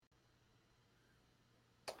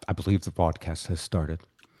I believe the podcast has started.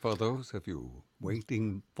 For those of you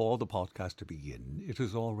waiting for the podcast to begin, it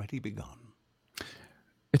has already begun.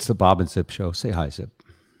 It's the Bob and Zip Show. Say hi, Zip.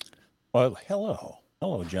 Well, hello.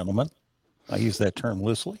 Hello, gentlemen. I use that term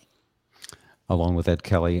loosely. Along with Ed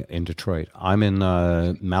Kelly in Detroit. I'm in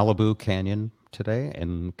Malibu Canyon today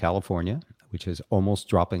in California, which is almost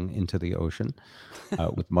dropping into the ocean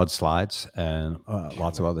with mudslides and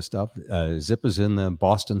lots of other stuff. Zip is in the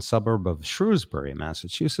Boston suburb of Shrewsbury,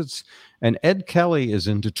 Massachusetts, and Ed Kelly is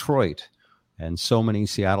in Detroit. And so many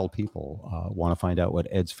Seattle people want to find out what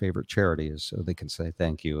Ed's favorite charity is so they can say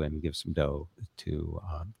thank you and give some dough to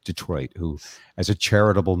Detroit, who, as a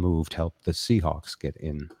charitable move, helped the Seahawks get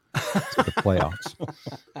in to the playoffs.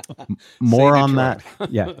 More on that.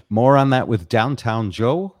 Yeah, more on that with Downtown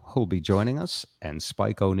Joe, who'll be joining us, and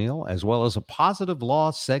Spike O'Neill, as well as a positive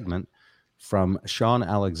law segment from Sean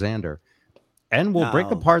Alexander. And we'll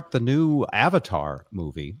break apart the new Avatar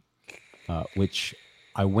movie, which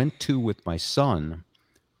I went to with my son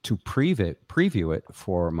to preview it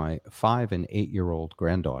for my 5 and 8 year old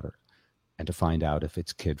granddaughter and to find out if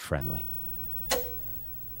it's kid friendly.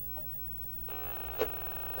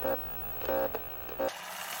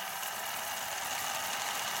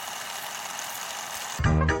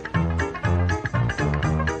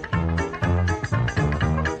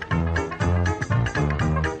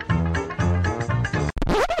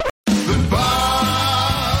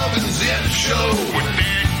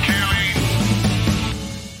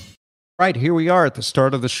 Right, here we are at the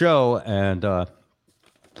start of the show, and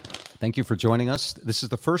thank you for joining us. This is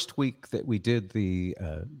the first week that we did the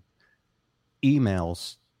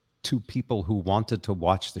emails to people who wanted to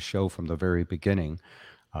watch the show from the very beginning.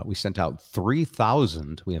 We sent out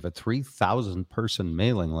 3,000. We have a 3,000 person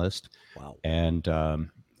mailing list. Wow. And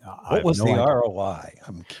what was the ROI?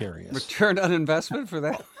 I'm curious. Return on investment for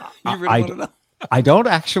that? You really want to know? I don't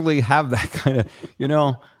actually have that kind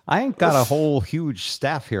of, I ain't got a whole huge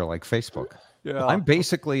staff here like Facebook. Yeah. I'm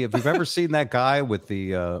basically, if you've ever seen that guy with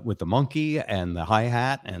the monkey and the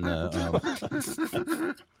hi-hat and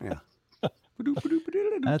the yeah.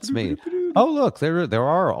 That's me. Oh, look, there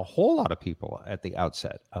are a whole lot of people at the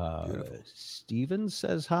outset. Steven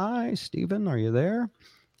says hi. Steven, are you there?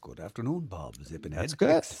 Good afternoon, Bob. Zip and Ed. That's good.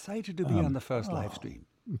 Excited to be on the first live stream.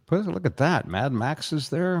 Look at that. Mad Max is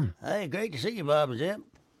there. Hey, great to see you, Bob and Zip.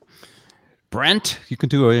 Brent, you can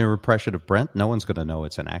do an impression of Brent. No one's going to know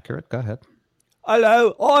it's inaccurate. Go ahead.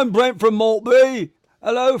 Hello, I'm Brent from Maltby.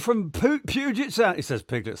 Hello from Puget Sound. It says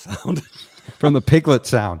Piglet Sound. From the Piglet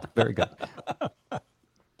Sound. Very good.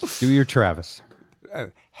 Do your Travis.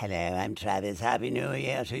 Hello, I'm Travis. Happy New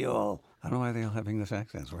Year to you all. I don't know why they're all having this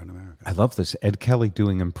accent. We're in America. I love this. Ed Kelly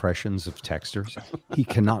doing impressions of texters. He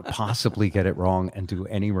cannot possibly get it wrong and do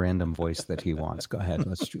any random voice that he wants. Go ahead.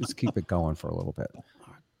 Let's keep it going for a little bit.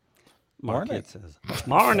 Morning. Says,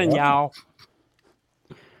 morning, y'all.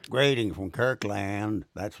 Greeting from Kirkland.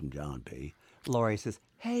 That's from John P. Lori says,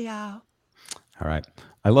 hey, y'all. All right.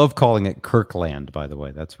 I love calling it Kirkland, by the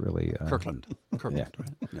way. That's really... Kirkland. Yeah.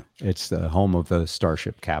 Right? No. It's the home of the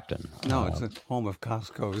Starship Captain. No, it's the home of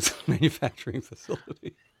Costco's manufacturing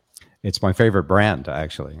facility. It's my favorite brand,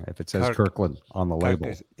 actually, if it says Kirkland on the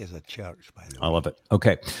label. Is a church, by the way. I love it.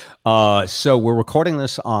 Okay. So we're recording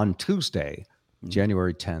this on Tuesday,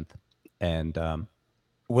 January 10th. And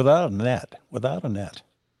without a net.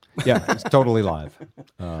 Yeah, it's totally live.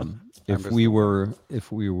 If we were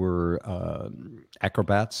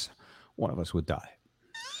acrobats, one of us would die.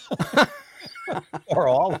 Or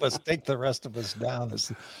all of us take the rest of us down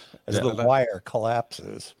as the wire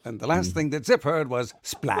collapses. And the last thing that Zip heard was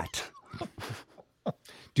splat.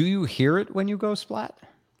 Do you hear it when you go splat?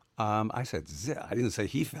 I said Zip. I didn't say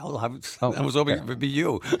he fell. I was hoping it would be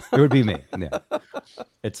you. It would be me. Yeah.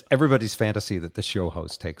 It's everybody's fantasy that the show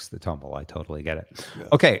host takes the tumble. I totally get it. Yeah.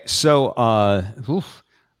 Okay, so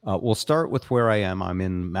we'll start with where I am. I'm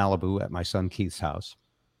in Malibu at my son Keith's house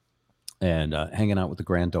and hanging out with the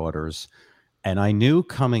granddaughters. And I knew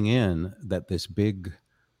coming in that this big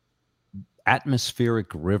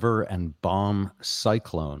atmospheric river and bomb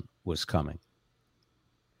cyclone was coming.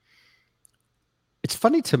 It's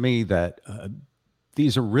funny to me that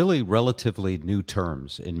these are really relatively new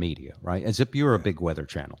terms in media, right? As if you're a big Weather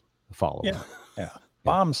Channel follower. Yeah.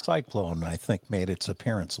 Bomb cyclone, I think, made its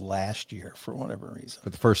appearance last year for whatever reason.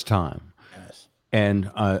 For the first time. Yes.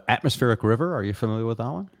 And atmospheric river, are you familiar with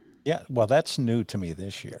that one? Yeah, well, that's new to me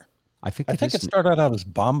this year. I think it started out as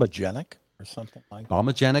bombogenic or something like that.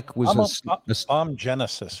 Bombogenic was bomb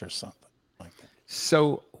genesis or something like that.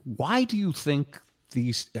 So why do you think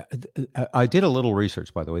these, I did a little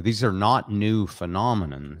research, by the way. These are not new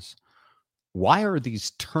phenomenons. Why are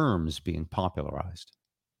these terms being popularized?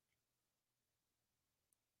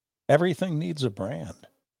 Everything needs a brand.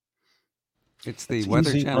 It's the It's Weather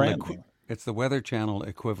easy Channel. branding. It's the Weather Channel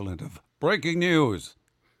equivalent of breaking news.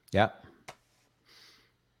 Yeah.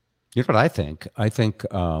 You know what I think? I think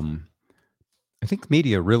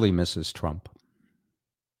media really misses Trump.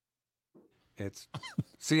 It's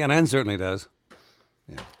CNN certainly does.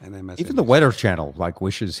 Yeah, and MSNBC. Even the Weather Channel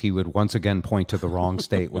wishes he would once again point to the wrong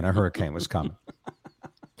state when a hurricane was coming.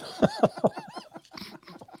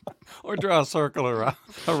 Or draw a circle around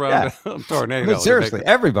a tornado. I mean, seriously,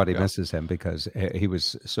 everybody misses him because he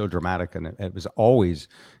was so dramatic, and it was always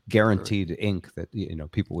guaranteed ink that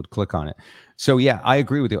people would click on it. So yeah, I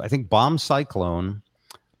agree with you. I think bomb cyclone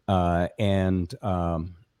and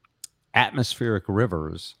atmospheric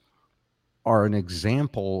rivers are an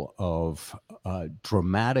example of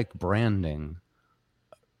dramatic branding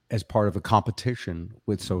as part of a competition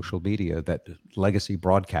with social media that legacy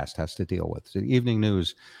broadcast has to deal with. The evening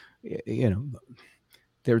news,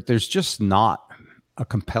 there's just not a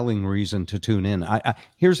compelling reason to tune in.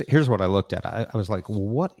 Here's what I looked at. I was like,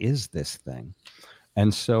 what is this thing?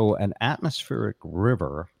 And so an atmospheric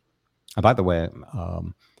river, and by the way,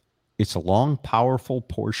 it's a long, powerful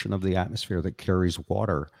portion of the atmosphere that carries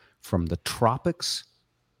water from the tropics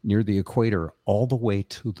near the equator all the way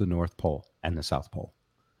to the North Pole and the South Pole.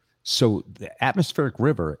 So the atmospheric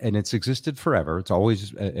river, and it's existed forever. It's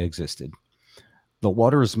always existed. The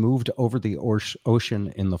water is moved over the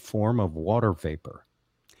ocean in the form of water vapor.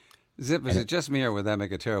 Zip, is it just me, or would that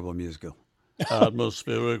make a terrible musical?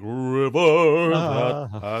 Atmospheric river,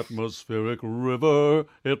 that atmospheric river,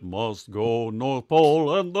 it must go North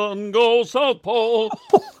Pole and then go South Pole.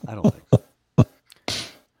 I don't think so.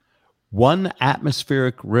 One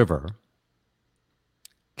atmospheric river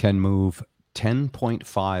can move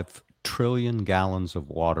 10.5 trillion gallons of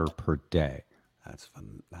water per day. That's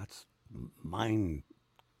fun. That's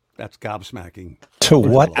gobsmacking. To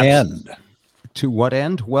what end? To what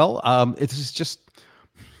end? Well, it's just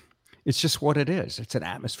what it is. It's an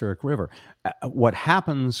atmospheric river. What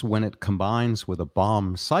happens when it combines with a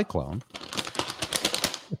bomb cyclone?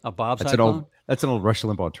 A bomb cyclone? That's an old Rush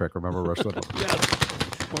Limbaugh trick. Remember Rush Limbaugh? Yes.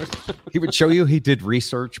 He would show you he did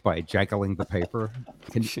research by juggling the paper.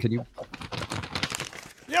 Can you?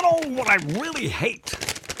 You know what I really hate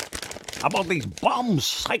about these bomb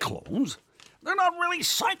cyclones? They're not really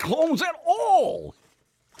cyclones at all.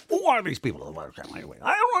 Who are these people that work out anyway?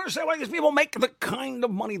 I don't understand why these people make the kind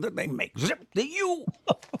of money that they make. Zip, do you?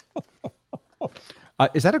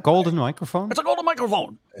 Is that a golden microphone? It's a golden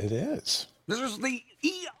microphone. It is. This is the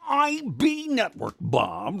EIB network,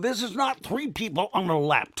 Bob. This is not three people on a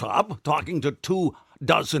laptop talking to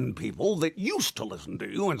 24 people that used to listen to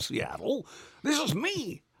you in Seattle. This is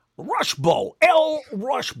me, Rushbo, L.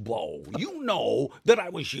 Rushbo. You know that I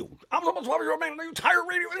was you. I'm the most popular man in the entire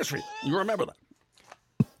radio industry. You remember that?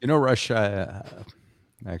 Rush,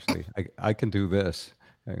 actually, I can do this.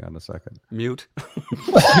 Hang on a second. Mute.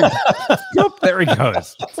 Nope, there he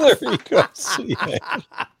goes. There he goes. Yeah.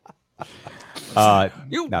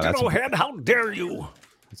 You diddlehead, how dare you?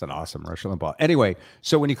 It's an awesome Rush Limbaugh. Anyway,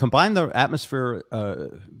 so when you combine the atmospheric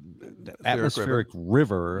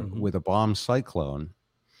river with a bomb cyclone,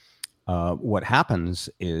 what happens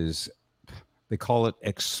is they call it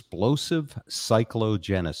explosive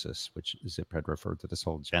cyclogenesis, which Zip had referred to this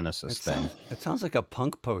whole Genesis thing. It sounds like a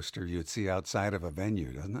punk poster you'd see outside of a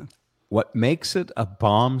venue, doesn't it? What makes it a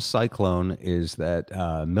bomb cyclone is that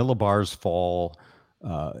millibars fall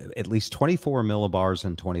at least 24 millibars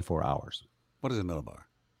in 24 hours. What is a millibar?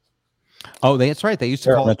 Oh, that's right. They used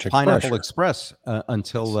to call it Barometric Pineapple pressure. Express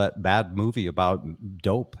until that bad movie about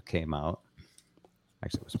dope came out.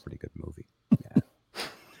 Actually, it was a pretty good movie.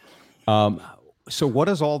 Yeah. So what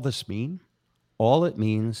does all this mean? All it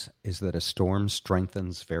means is that a storm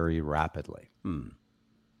strengthens very rapidly.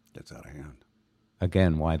 Gets out of hand.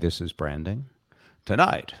 Again, why this is branding?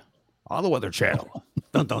 Tonight on the Weather Channel.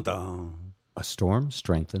 Dun, dun, dun. A storm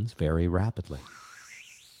strengthens very rapidly.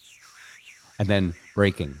 And then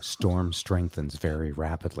breaking, storm strengthens very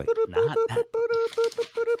rapidly.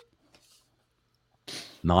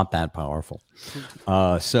 Not that powerful.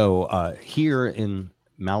 So here in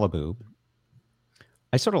Malibu,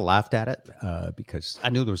 I sort of laughed at it because I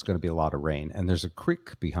knew there was going to be a lot of rain. And there's a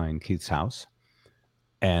creek behind Keith's house.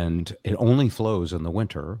 And it only flows in the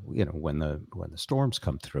winter, when the storms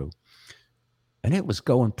come through. And it was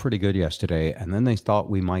going pretty good yesterday. And then they thought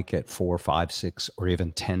we might get 4, 5, 6, or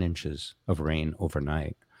even 10 inches of rain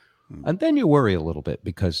overnight. And then you worry a little bit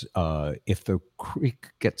because if the creek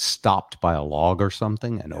gets stopped by a log or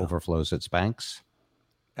something and overflows its banks.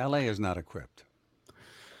 LA is not equipped.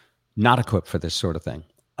 Not equipped for this sort of thing.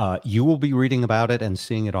 You will be reading about it and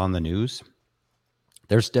seeing it on the news.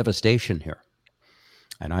 There's devastation here.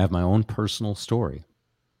 And I have my own personal story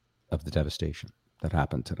of the devastation that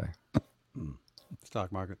happened today.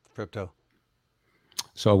 Stock market, crypto.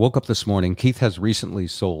 So I woke up this morning. Keith has recently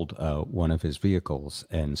sold one of his vehicles,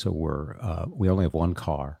 and so we only have one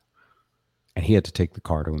car, and he had to take the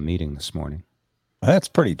car to a meeting this morning. That's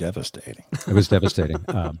pretty devastating. It was devastating.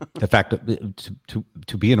 The fact that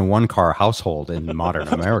to be in a one-car household in modern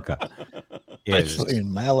America is Especially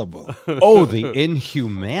in Malibu. the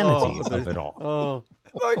inhumanities of it all. Oh,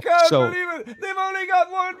 I can't So- believe it. They've only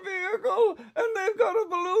got one vehicle, and they've got a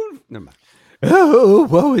balloon. Never mind. Oh,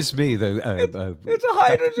 woe is me. The It's a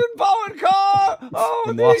hydrogen-powered car. Oh,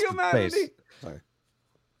 in the Lost in humanity. Space. Sorry.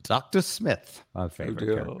 Dr. Smith, my Oh, favorite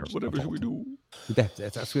dear. character. Whatever of should all we time. do?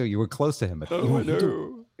 That's where you were close to him. But Oh, I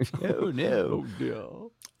know. Oh no. Oh, dear.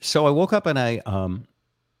 So I woke up and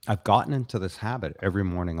I've gotten into this habit. Every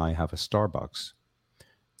morning I have a Starbucks.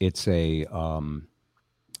 It's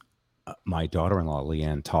my daughter-in-law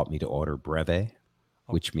Leanne taught me to order breve,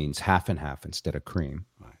 which means half and half instead of cream.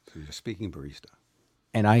 Right. So you're speaking barista.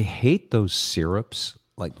 And I hate those syrups,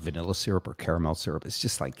 like vanilla syrup or caramel syrup. It's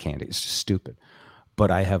just like candy. It's just stupid. But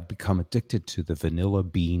I have become addicted to the vanilla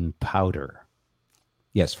bean powder.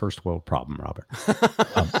 Yes, first world problem, Robert.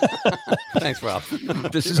 Thanks, Rob.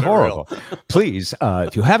 This is Keep it real. horrible. Please,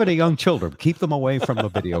 if you have any young children, keep them away from the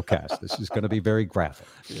video cast. This is going to be very graphic.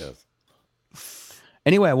 Yes.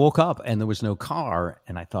 Anyway, I woke up and there was no car.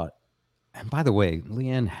 And I thought, and by the way,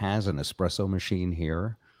 Leanne has an espresso machine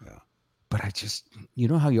here. Yeah. But I just, you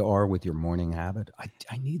know how you are with your morning habit?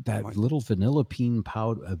 I need that little vanilla bean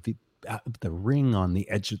powder, the ring on the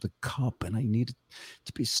edge of the cup. And I need it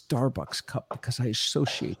to be a Starbucks cup because I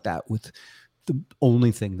associate that with the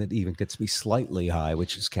only thing that even gets me slightly high,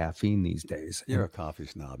 which is caffeine these days. You're a coffee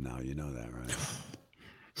snob now. You know that, right?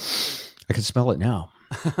 I can smell it now.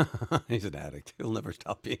 He's an addict. He'll never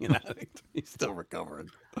stop being an addict. He's still recovering.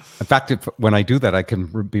 In fact, when I do that, I can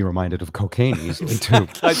be reminded of cocaine easily too.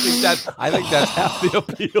 I think that's half the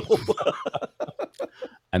appeal.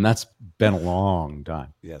 And that's been a long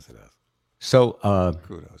time. Yes, it is. So,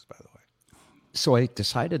 Kudos, by the way. so I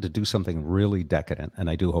decided to do something really decadent, and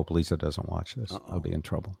I do hope Lisa doesn't watch this. Uh-oh. I'll be in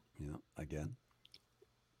trouble. Yeah, again.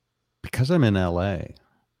 Because I'm in LA,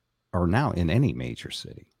 or now in any major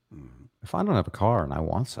city, Mhm. if I don't have a car and I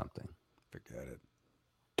want something, Forget it.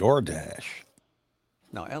 DoorDash.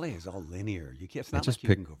 No, LA is all linear. You can't. It's I not just like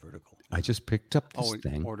you can go vertical. I just picked up this and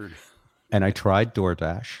thing, ordered. and I tried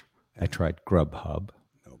DoorDash. I Yeah. tried Grubhub.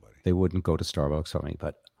 Nobody. They wouldn't go to Starbucks on me,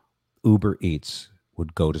 but Uber Eats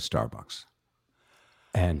would go to Starbucks.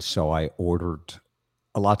 And so I ordered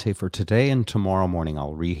a latte for today and tomorrow morning.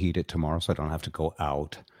 I'll reheat it tomorrow so I don't have to go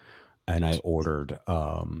out. And I ordered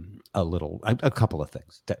a couple of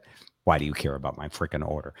things. Why do you care about my freaking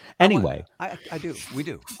order? Anyway, I do. We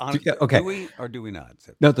do. Yeah, okay. Do we or do we not?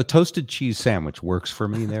 no, the toasted cheese sandwich works for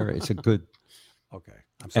me there. It's a good, Okay.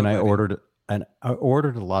 I'm so and I glad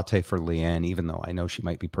ordered a latte for Leanne, even though I know she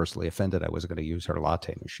might be personally offended. I wasn't going to use her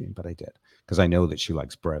latte machine, but I did because I know that she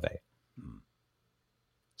likes breve. Hmm.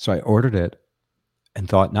 So I ordered it and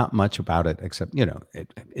thought not much about it, except,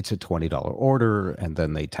 it's a $20 order. And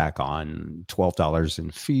then they tack on $12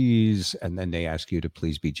 in fees. And then they ask you to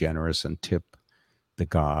please be generous and tip the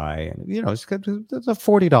guy. And, it's a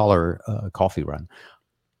 $40 coffee run.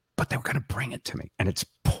 But they were going to bring it to me. And it's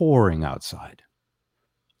pouring outside.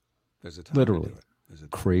 there's a time to Literally. do it. There's a time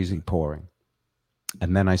to do Crazy it. pouring.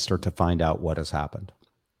 And then I start to find out what has happened.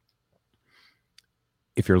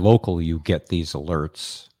 If you're local, you get these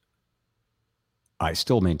alerts. I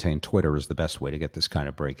still maintain Twitter is the best way to get this kind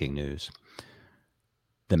of breaking news.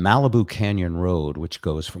 The Malibu Canyon Road, which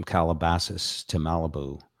goes from Calabasas to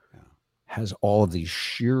Malibu, has all of these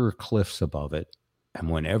sheer cliffs above it. And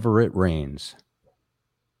whenever it rains,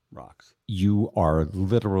 Rocks. you are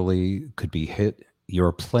literally could be hit.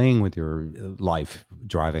 You're playing with your life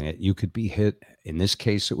driving it. You could be hit. In this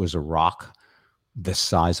case, it was a rock the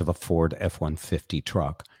size of a Ford F-150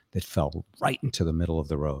 truck that fell right into the middle of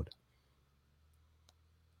the road.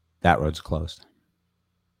 That road's closed.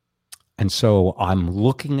 And so I'm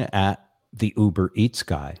looking at the Uber Eats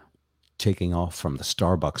guy taking off from the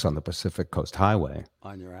Starbucks on the Pacific Coast Highway.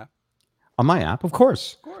 On your app? On my app, of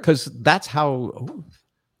course. Because that's how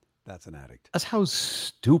That's an addict.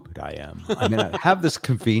 stupid I am. I mean, I have this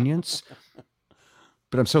convenience,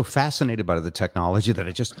 but I'm so fascinated by the technology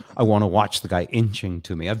that I want to watch the guy inching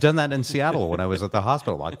to me. I've done that in Seattle when I was at the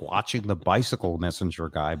hospital, like watching the bicycle messenger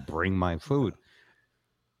guy bring my food.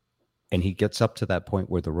 And he gets up to that point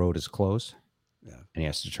where the road is closed, Yeah. and he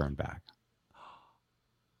has to turn back.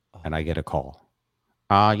 And I get a call.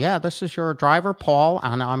 Yeah, this is your driver, Paul,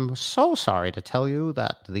 and I'm so sorry to tell you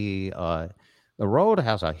that the road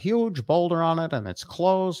has a huge boulder on it and it's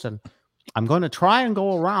closed, and I'm going to try and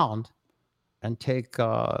go around and take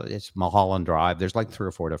it's Mulholland Drive. There's like 3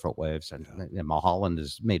 or 4 different waves, and Mulholland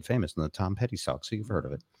is made famous in the Tom Petty song, so you've heard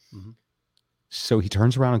of it. Mhm. So he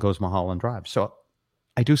turns around and goes Mulholland Drive. So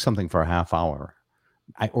I do something for a half hour.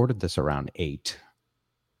 I ordered this around 8.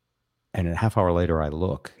 And a half hour later, I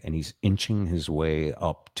look, and he's inching his way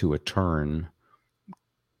up to a turn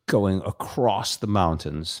going across the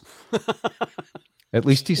mountains. At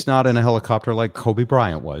least he's not in a helicopter like Kobe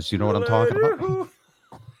Bryant was. You know what I'm talking about?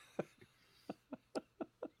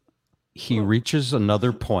 He reaches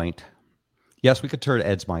another point. Yes, we could turn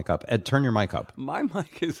Ed's mic up. Ed, turn your mic up. My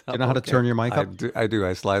mic is up. Do you know how to turn your mic up? I do.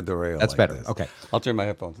 I slide the rail. That's like better. this. Okay. I'll turn my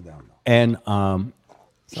headphones down now. And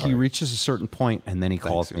he reaches a certain point, and then he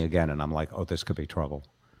calls me again, and I'm like, oh, this could be trouble.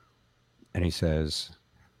 And he says,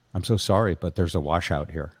 I'm so sorry, but there's a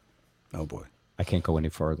washout here. Oh, boy. I can't go any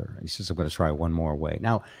further. He says, I'm going to try one more way.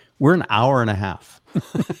 Now, we're an hour and a half.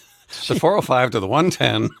 The 405 to the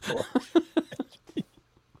 110.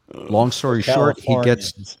 Long story short, he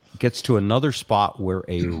Californians. gets to another spot where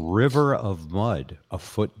a river of mud, a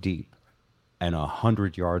foot deep and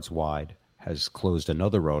 100 yards wide, has closed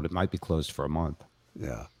another road. It might be closed for a month.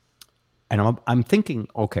 Yeah. And I'm thinking,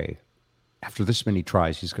 okay, after this many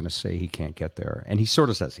tries, he's going to say he can't get there. And he sort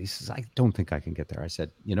of says, I don't think I can get there. I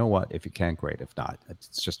said, you know what? If you can, great. If not,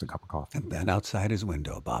 it's just a cup of coffee. And then outside his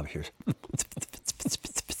window, Bob hears.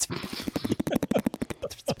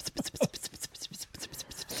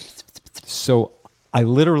 So I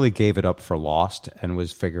literally gave it up for lost and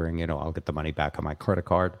was figuring, I'll get the money back on my credit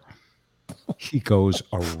card. He goes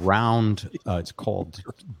around, it's called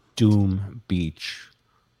Doom Beach.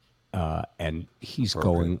 And he's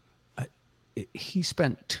going, he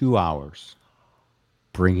spent 2 hours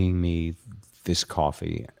bringing me this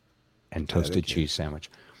coffee and toasted cheese sandwich.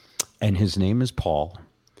 And his name is Paul.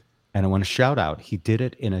 And I want to shout out, he did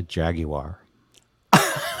it in a Jaguar.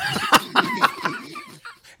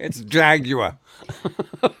 It's Jaguar.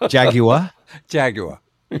 Jaguar? Jaguar.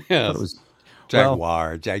 Yes. It was,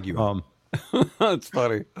 Jaguar. Jaguar. That's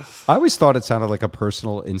funny. I always thought it sounded like a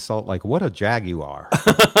personal insult, like, what a Jaguar.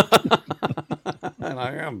 And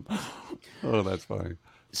I am. Oh, that's funny.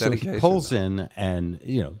 So he Dedication. pulls in, and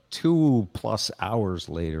 2+ hours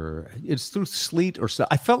later, it's through sleet or so.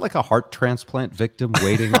 I felt like a heart transplant victim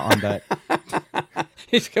waiting on that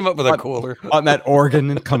He's come up with a cooler. on that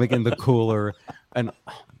organ coming in the cooler, and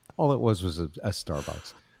all it was a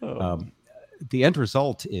Starbucks. The end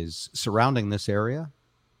result is surrounding this area,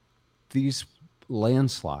 these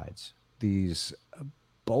landslides, these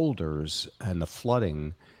boulders, and the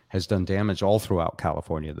flooding has done damage all throughout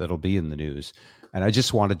California that'll be in the news. And I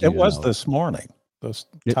just wanted you It to was know, this morning. The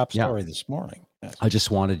top yeah. story this morning. Yes. I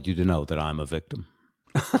just wanted you to know that I'm a victim.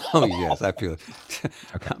 Oh, yes, I feel it.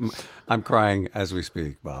 Okay. I'm crying as we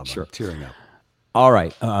speak, Bob. Sure. I'm tearing up. All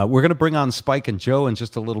right. We're going to bring on Spike and Joe in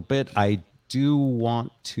just a little bit. I do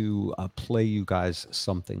want to play you guys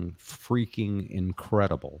something freaking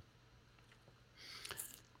incredible.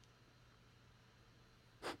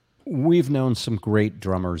 We've known some great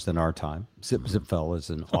drummers in our time. Zip Zipfel is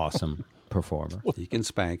an awesome performer. He can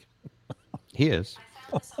spank. He is.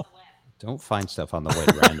 Don't find stuff on the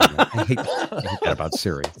web randomly. I hate that about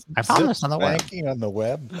Siri. I found this on the web. Banking on the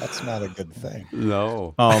web? That's not a good thing.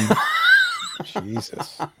 No.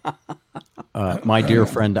 Jesus. My dear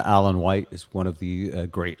friend Alan White is one of the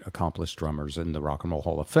great accomplished drummers in the Rock and Roll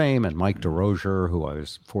Hall of Fame, and Mike DeRozier, who I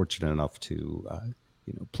was fortunate enough to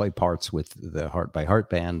play parts with the Heart by Heart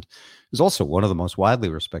band, is also one of the most widely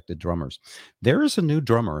respected drummers. There is a new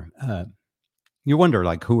drummer. You wonder,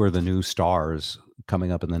 like, who are the new stars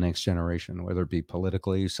coming up in the next generation, whether it be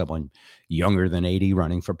politically, someone younger than 80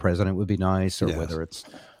 running for president would be nice, or Yes. whether it's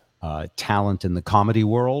talent in the comedy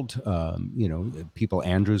world, people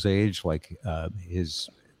Andrew's age, like his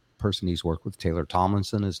person he's worked with, Taylor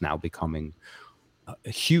Tomlinson, is now becoming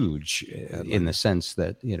huge in the sense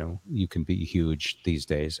that, you can be huge these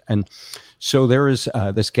days. And so there is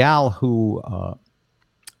this gal who,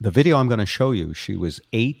 the video I'm going to show you, she was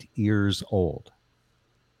 8 years old.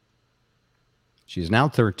 She's now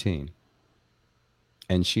 13.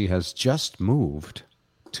 And she has just moved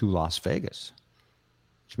to Las Vegas,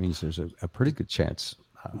 which means there's a pretty good chance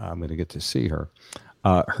I'm going to get to see her.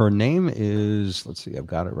 Her name is, let's see, I've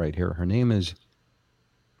got it right here. Her name is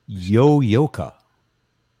Yo-Yoka.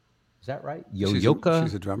 Is that right? Yo-Yoka.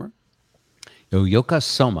 She's a drummer? Yo-Yoka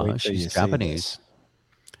Soma. Wait till you She's see Japanese. this.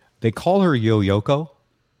 They call her Yo-Yoko,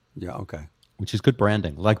 Yeah, okay. which is good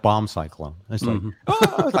branding, like bomb cyclone. It's like,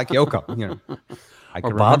 it's like Yoko, I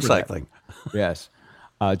can Or bob remember that. cycling. Yes.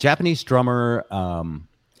 Japanese drummer.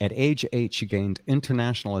 At age 8, she gained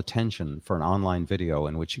international attention for an online video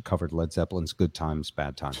in which she covered Led Zeppelin's Good Times,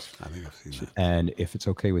 Bad Times. I think I've seen that. And if it's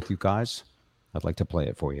okay with you guys, I'd like to play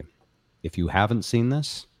it for you. If you haven't seen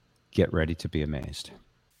this, get ready to be amazed.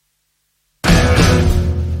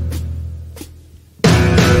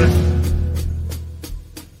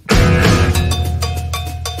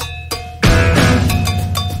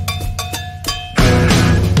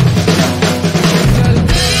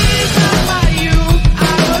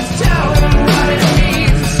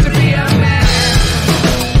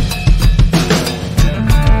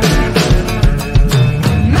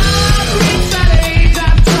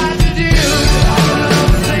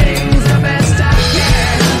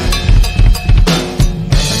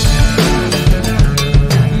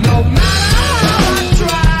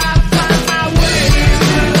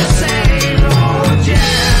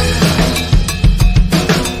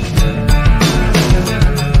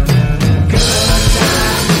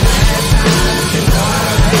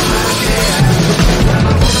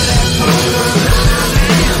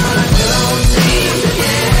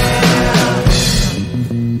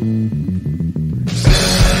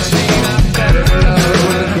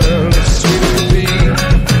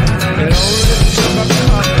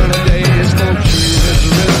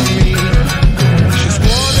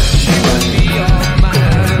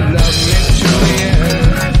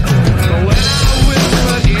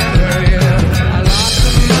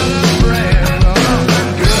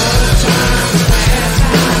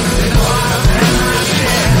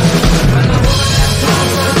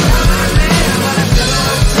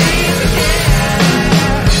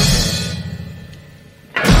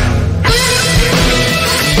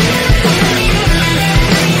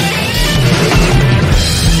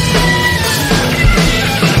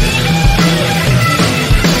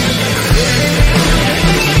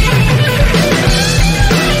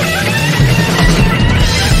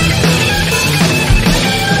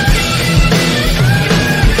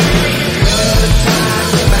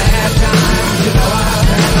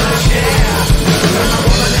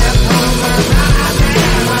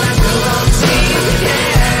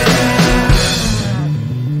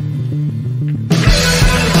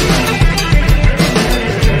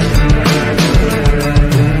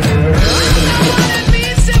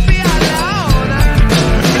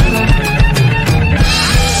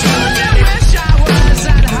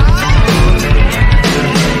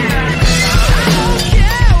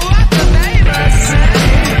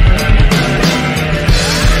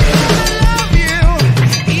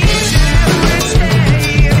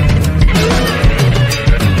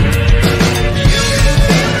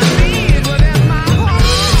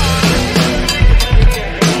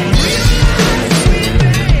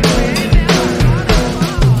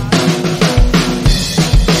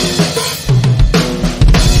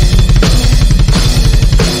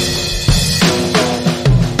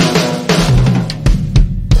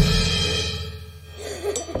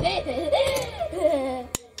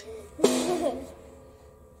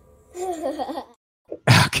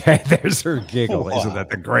 Okay, there's her giggle. Wow. Isn't that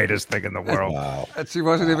the greatest thing in the world? Wow. And she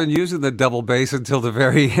wasn't even using the double bass until the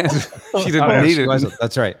very end. She didn't Oh, yeah, need she it. wasn't.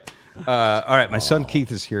 That's right. All right, my son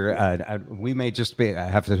Keith is here. We may just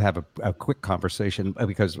have to have a quick conversation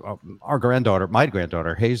because my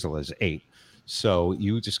granddaughter Hazel is 8. So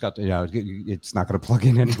you just got to, it's not going to plug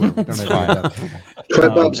in anywhere. We don't have to- Try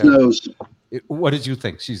Bob's nose. What did you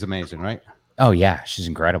think? She's amazing, right? Oh yeah, she's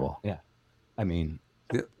incredible. Yeah. I mean,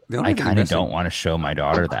 The only I thing kind of missing- don't want to show my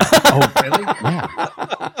daughter that. oh really?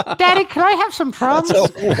 Yeah. Daddy, can I have some crumbs?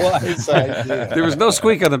 That's a wise idea. There was no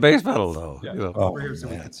squeak on the bass pedal, though. Yeah. You know. Oh, Over here so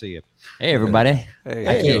we man. can see you. Hey everybody. Hey,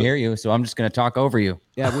 I hey. can't hear you, so I'm just going to talk over you.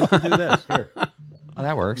 Yeah, we can do this. Here. Oh,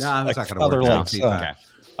 that works. No, it's Like not going to work. father, No. like son.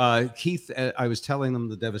 Okay. Keith, I was telling them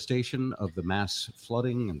the devastation of the mass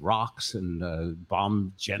flooding and rocks and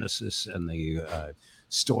bomb genesis and the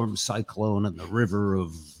storm cyclone and the river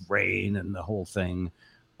of rain and the whole thing.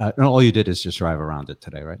 And all you did is just drive around it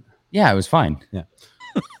today, right? Yeah, it was fine. Yeah.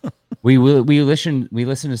 we listened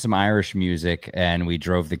to some Irish music and we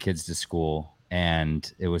drove the kids to school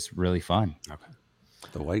and it was really fun. Okay.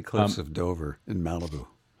 The White Cliffs of Dover in Malibu.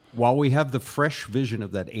 While we have the fresh vision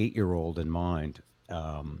of that 8-year-old in mind,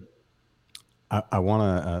 I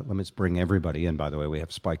want to let me just bring everybody in. By the way, we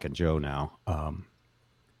have Spike and Joe now.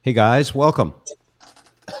 Hey guys, welcome.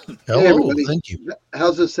 Hey, everybody. Thank you.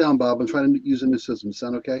 How's this sound, Bob? I'm trying to use a new system.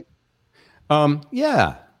 Sound okay?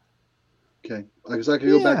 Yeah. Okay. Because I could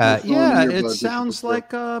go back to my phone and it earbuds. sounds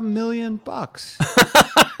like $1 million.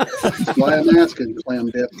 That's why I'm asking, clam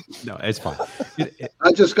dip. No, it's fine.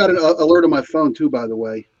 I just got an alert on my phone too, by the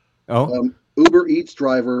way. Oh, Uber Eats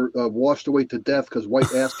driver washed away to death because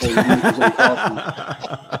white asshole didn't make his own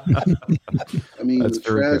coffee. I mean, That's the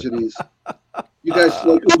very good. tragedies. You guys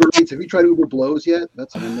like Uber Eats? Have you tried Uber Blows yet?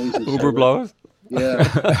 That's an amazing. Uber service. blows? Yeah.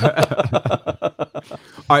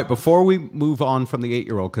 all right. Before we move on from the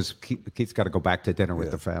 8-year-old, because Keith's got to go back to dinner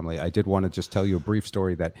with the family, I did want to just tell you a brief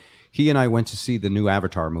story that he and I went to see the new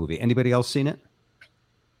Avatar movie. Anybody else seen it?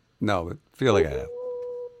 No, but feel like I have.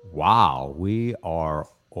 Wow, we are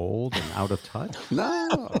old and out of touch.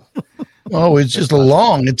 No. Oh, it's just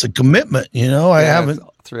it's a commitment, I haven't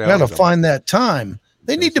it's 3 got to hours. find that time.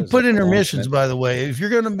 They need to This is put a long intermissions, trip. by the way. If you're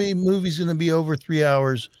going to be movie's going to be over 3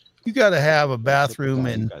 hours, you got to have a bathroom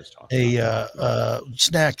and a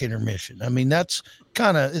snack intermission. I mean, it's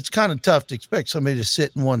kind of tough to expect somebody to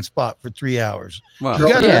sit in one spot for 3 hours. Well, You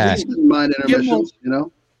gotta Yeah. at least Mind intermissions,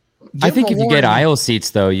 I think give if them you get a warning. aisle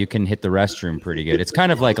seats, though, you can hit the restroom pretty good. It's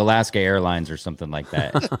kind of like Alaska Airlines or something like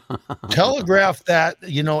that. Telegraph that,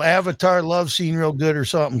 Avatar love scene real good or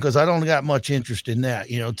something, because I don't got much interest in that.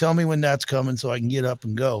 Tell me when that's coming so I can get up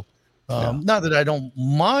and go. Not that I don't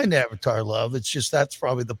mind Avatar love. It's just that's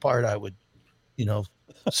probably the part I would,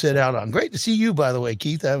 sit out on. Great to see you, by the way,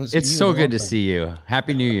 Keith. I haven't seen It's you so in a good long to time. see you.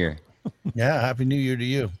 Happy New Year. Yeah, Happy New Year to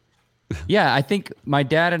you. Yeah, I think my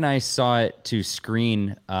dad and I saw it to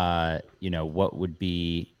screen, what would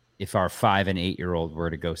be if our 5 and 8-year-old were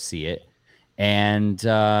to go see it. And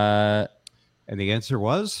And the answer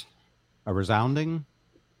was a resounding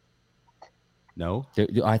no.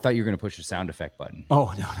 I thought you were going to push the sound effect button.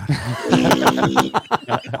 Oh, no.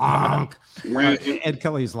 Honk. Ed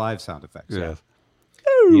Kelly's live sound effects. Yeah.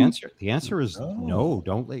 The answer is no.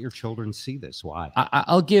 Don't let your children see this. Why?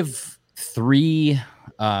 I'll give 3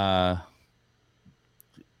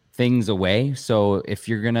 things away. So if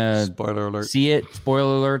you're going to Spoiler alert. see it,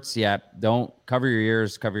 spoiler alerts, yeah, don't cover your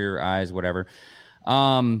ears, cover your eyes, whatever.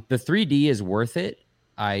 The 3D is worth it.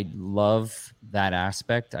 I love that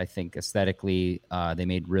aspect. I think aesthetically, they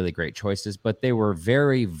made really great choices, but they were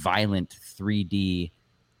very violent 3D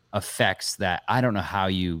effects that I don't know how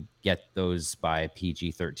you get those by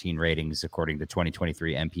PG-13 ratings according to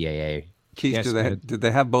 2023 MPAA. Keith, Yes, did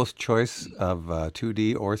they have both choice of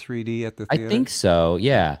 2D or 3D at the I theater? think so.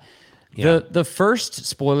 Yeah. The first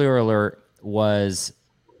spoiler alert was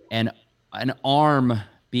an arm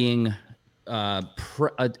being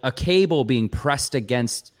a cable being pressed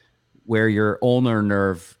against where your ulnar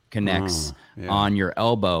nerve connects on your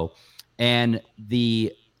elbow, and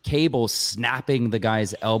the cable snapping the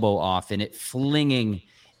guy's elbow off and it flinging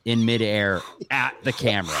in midair at the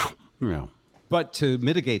camera. Yeah. But to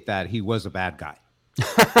mitigate that, he was a bad guy.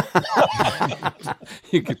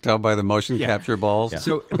 You could tell by the motion capture balls. Yeah.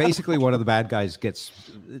 So basically, one of the bad guys gets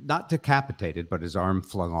not decapitated, but his arm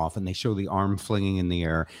flung off, and they show the arm flinging in the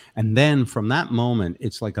air. And then from that moment,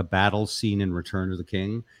 it's like a battle scene in Return of the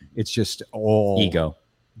King. It's just all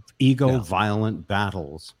violent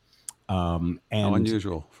battles. And How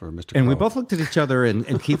unusual for Mr. And we Crow. both looked at each other,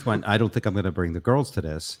 and Keith went, "I don't think I'm going to bring the girls to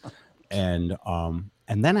this."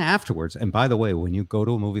 And then afterwards, and by the way, when you go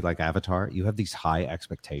to a movie like Avatar, you have these high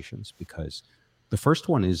expectations because the first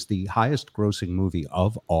one is the highest grossing movie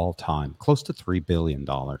of all time, close to $3 billion.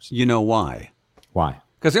 You know why? Why?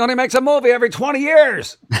 Because he only makes a movie every 20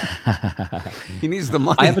 years. He needs the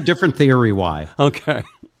money. I have a different theory why. Okay.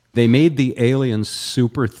 They made the aliens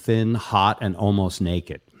super thin, hot, and almost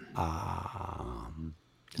naked.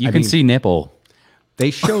 You can see nipple. They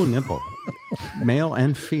show nipple, male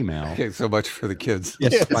and female. Okay, so much for the kids.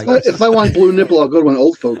 Yes, If I want blue nipple, I'll go to an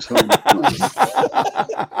old folks home.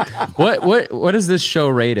 What is this show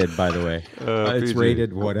rated, by the way? it's PG.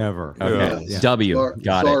 rated whatever. Okay, Yeah. W.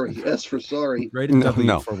 Got it. Sorry. S for sorry. Rated W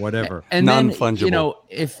No. for whatever. And then, Non-fungible.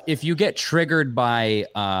 if you get triggered by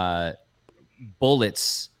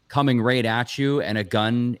bullets coming right at you and a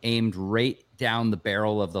gun aimed right down the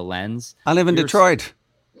barrel of the lens, I live in You're- Detroit.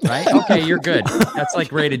 right? Okay, you're good. That's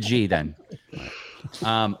like rated G then.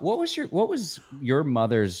 What was your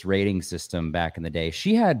mother's rating system back in the day?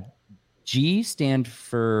 She had G stand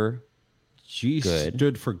for G Good.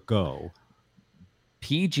 stood for go.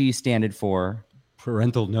 PG standard for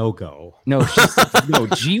Parental no-go. no. No,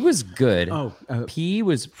 G was good. Oh, P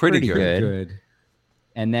was Pretty pretty, good. good.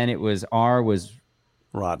 And then it was R was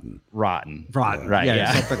Rotten. rotten. Rotten. Right,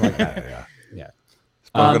 yeah. Something like that. Yeah. Yeah.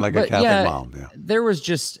 Spoken like a But Catholic yeah, mom. Yeah. There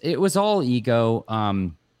was it was all ego.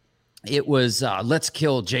 It was let's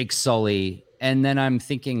kill Jake Sully, and then I'm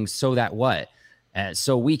thinking, so that what?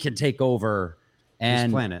 So we can take over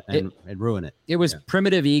and planet and ruin it. It was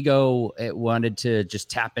primitive ego. It wanted to just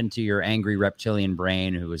tap into your angry reptilian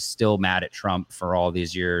brain who was still mad at Trump for all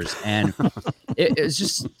these years. And it was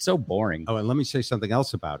just so boring. Oh, and let me say something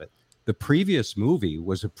else about it. The previous movie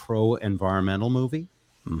was a pro-environmental movie,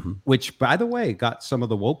 which, by the way, got some of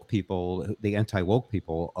the woke people, the anti-woke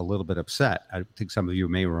people, a little bit upset. I think some of you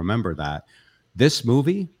may remember that. This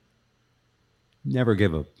movie never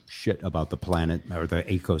give a shit about the planet or the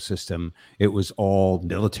ecosystem. It was all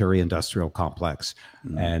military-industrial complex.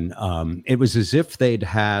 And it was as if they'd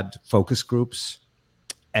had focus groups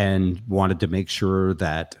and wanted to make sure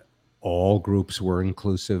that all groups were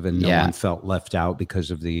inclusive and no one felt left out because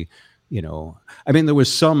of the, I mean, there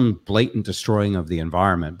was some blatant destroying of the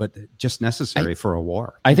environment, but just necessary for a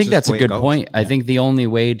war. I think that's a good point. I think the only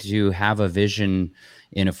way to have a vision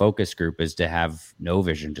in a focus group is to have no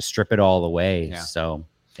vision, to strip it all away. Yeah. So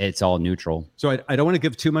it's all neutral. So I don't want to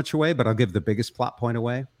give too much away, but I'll give the biggest plot point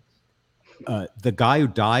away. The guy who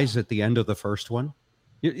dies at the end of the first one,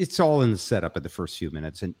 it's all in the setup of the first few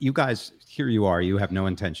minutes. And you guys, here you are, you have no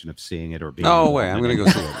intention of seeing it or being. No way, I'm going to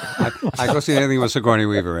go see it. I go see anything with Sigourney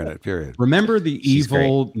Weaver in it, period. Remember the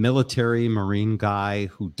evil military marine guy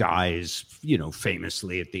who dies,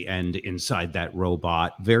 famously at the end inside that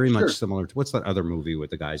robot? Very much similar to, what's that other movie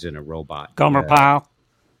with the guy's in a robot? Gomer Pyle.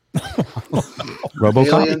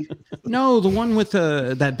 RoboCop? Alien? No, the one with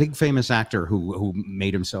that big famous actor who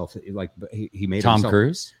made himself he made Tom himself,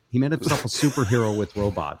 Cruise. He made himself a superhero with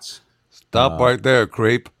robots. Stop right there,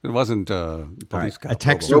 creep. It wasn't police cop. A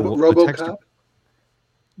texter. RoboCop.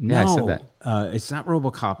 No, I said that. It's not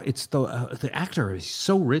RoboCop. It's the actor. He's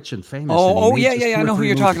so rich and famous. Oh, yeah. I know who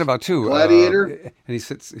you're talking about too. Gladiator. And he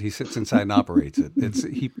sits inside and operates it.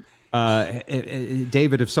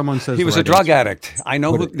 David, if someone says he was a drug addict, I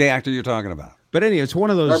know who the actor you're talking about. But anyway, it's one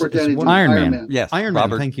of those. Iron Man. Yes, Iron Man.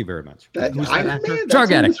 Thank you very much.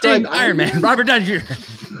 Drug addict. Dang, Iron Man. Robert Downey Jr.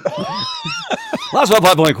 That's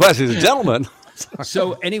my point, questions, gentlemen.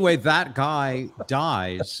 So anyway, that guy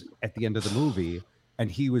dies at the end of the movie, and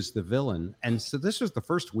he was the villain. And so this was the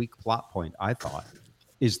first weak plot point, I thought,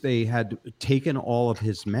 is they had taken all of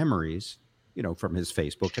his memories, from his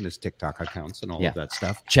Facebook and his TikTok accounts and all of that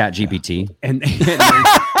stuff. ChatGPT. And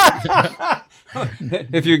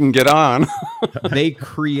if you can get on. They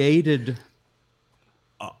created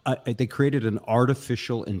an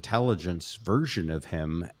artificial intelligence version of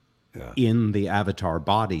him in the avatar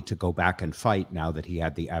body to go back and fight now that he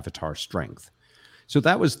had the avatar strength. So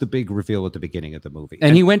that was the big reveal at the beginning of the movie.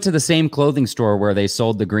 And he went to the same clothing store where they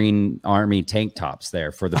sold the Green Army tank tops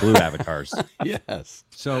there for the blue avatars. Yes.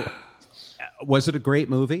 So was it a great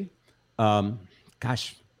movie?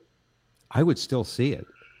 Gosh, I would still see it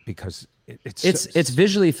because it's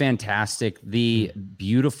visually fantastic. The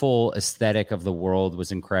beautiful aesthetic of the world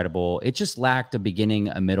was incredible. It just lacked a beginning,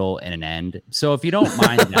 a middle, and an end. So if you don't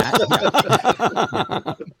mind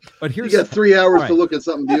that, but you got 3 hours to look at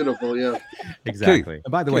something beautiful. Yeah, exactly.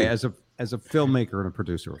 By the way, as a filmmaker and a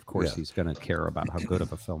producer, of course, he's going to care about how good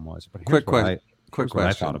of a film was. But quick question. What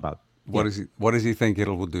I thought about. What does he think it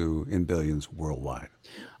will do in billions worldwide?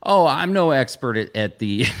 Oh, I'm no expert at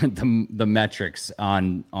the metrics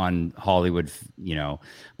on Hollywood,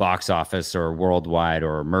 box office or worldwide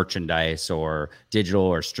or merchandise or digital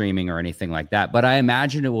or streaming or anything like that. But I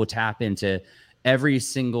imagine it will tap into every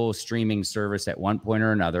single streaming service at one point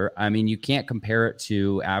or another. I mean, you can't compare it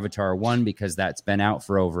to Avatar 1 because that's been out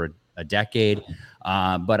for over a decade.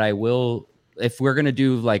 But I will, if we're going to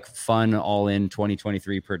do like fun all in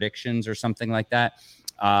 2023 predictions or something like that,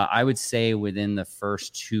 I would say within the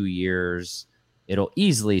first 2 years, it'll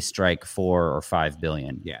easily strike 4 or 5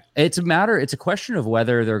 billion. Yeah. It's a question of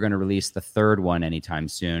whether they're going to release the third one anytime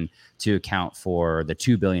soon to account for the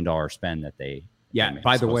 $2 billion spend that they. Yeah.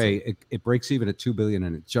 By the way, it breaks even at 2 billion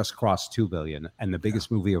and it just crossed 2 billion. And the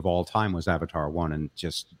biggest movie of all time was Avatar 1 and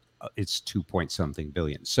just it's 2 point something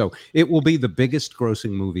billion. So it will be the biggest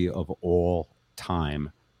grossing movie of all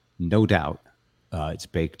time, no doubt. It's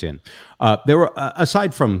baked in. There were,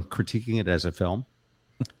 aside from critiquing it as a film,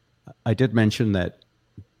 I did mention that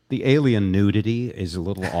the alien nudity is a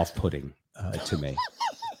little off-putting to me.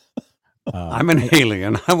 I'm an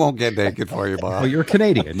alien. I won't get naked for you, Bob. Well, you're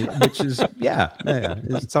Canadian, which is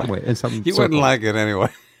in some way, in some. You wouldn't like it anyway.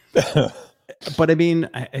 But I mean,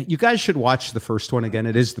 you guys should watch the first one again.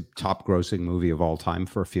 It is the top-grossing movie of all time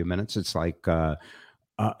for a few minutes. It's like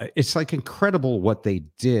incredible what they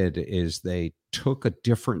did is they took a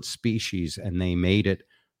different species and they made it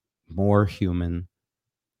more human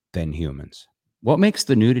than humans. What makes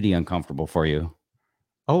the nudity uncomfortable for you?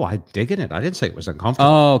 Oh, I dig in it. I didn't say it was uncomfortable.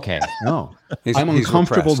 Oh, okay. No, He's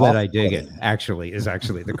uncomfortable repressed. that I dig it. Actually, is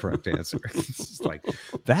actually the correct answer. It's like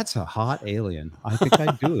that's a hot alien. I think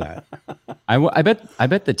I'd do that. I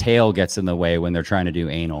bet the tail gets in the way when they're trying to do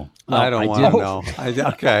anal. I don't want to know.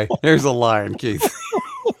 Okay, here's a line, Keith.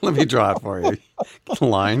 Let me draw it for you.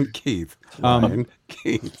 Line, Keith. Line,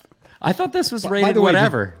 Keith. I thought this was By rated the way,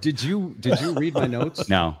 whatever. Did you read my notes?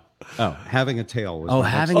 No. Oh, having a tail. Was Oh, my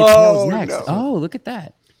having next- a tail is Oh, next. no. Oh, look at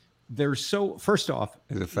that. They're so. First off,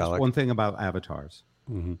 Is it there's phallic? one thing about avatars.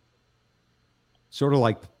 Mhm. Sort of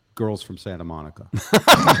like girls from Santa Monica.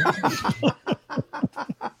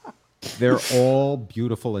 They're all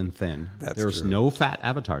beautiful and thin. That's There's true. no fat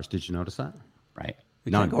avatars. Did you notice that? Right.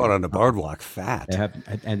 You can't go out on the boardwalk fat. They have,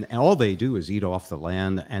 and all they do is eat off the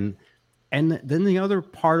land. And then the other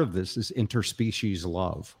part of this is interspecies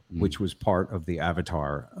love, which was part of the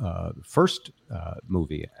Avatar first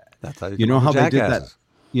movie. That's how You know how they did that? jackasses.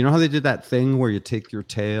 You know how they did that thing where you take your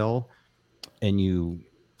tail and you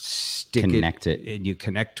Connect it. and you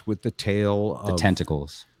connect with the tail The of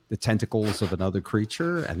tentacles. the tentacles of another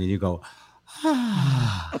creature, and then you go,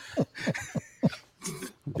 ah.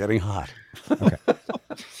 I'm getting hot.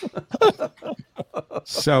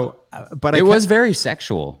 So, but It was very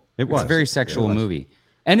sexual. It was was. a very sexual It was. movie.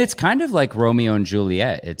 And it's kind of like Romeo and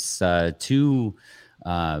Juliet. It's two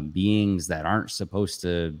beings that aren't supposed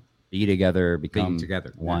to be together, become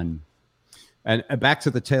together, yeah. one. And back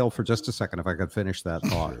to the tail for just a second, if I could finish that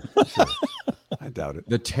thought. Sure. I doubt it.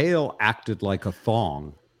 The tail acted like a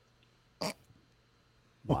thong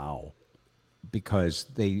Wow. because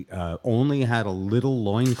they only had a little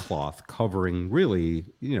loincloth covering really,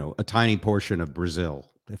 a tiny portion of Brazil,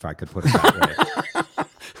 if I could put it that way.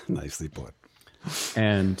 Nicely put.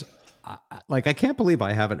 And I can't believe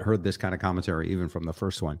I haven't heard this kind of commentary even from the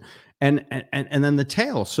first one. And then the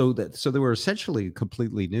tail, so they were essentially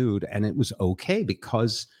completely nude, and it was okay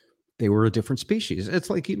because they were a different species. It's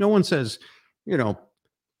like no one says,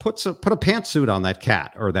 put a pantsuit on that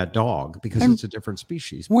cat or that dog because it's a different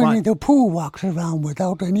species. Winnie the Pooh walks around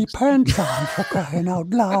without any pants on, for crying out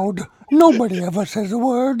loud. Nobody ever says a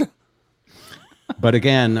word. But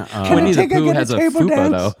again, Winnie the take a Pooh get a has a table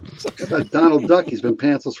fupa, dance? though. Donald Duck, he's been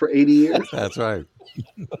pantsless for 80 years. That's right.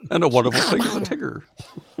 And a wonderful thing is a tigger.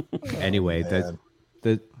 anyway,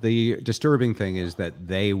 the disturbing thing is that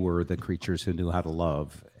they were the creatures who knew how to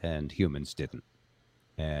love, and humans didn't.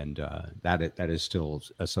 And that is still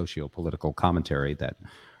a socio-political commentary that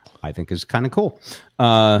I think is kind of cool.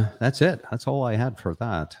 That's it. That's all I had for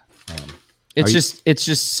that. It's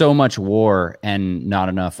just so much war and not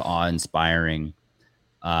enough awe-inspiring.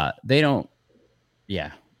 They don't.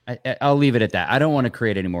 Yeah, I'll leave it at that. I don't want to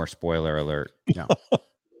create any more spoiler alert. No,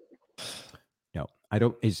 no, I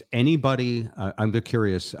don't. Is anybody? I'm just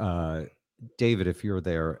curious, David, if you're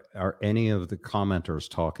there, are any of the commenters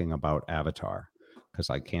talking about Avatar? Because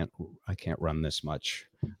I can't run this much.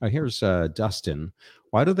 Here's Dustin.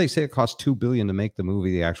 Why do they say it cost $2 billion to make the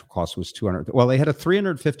movie? The actual cost was $200. Well, they had a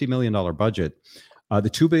 $350 million budget. The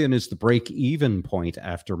 $2 billion is the break-even point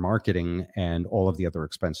after marketing and all of the other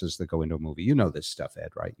expenses that go into a movie. You know this stuff,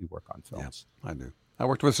 Ed, right? You work on films. Yeah, I do. I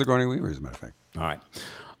worked with Sigourney Weaver, as a matter of fact.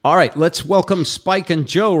 All right. Let's welcome Spike and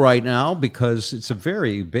Joe right now because it's a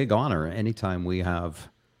very big honor anytime we have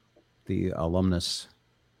the alumnus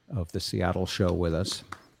of the Seattle show with us.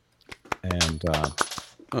 And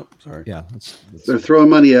Oh, sorry. yeah, They're throwing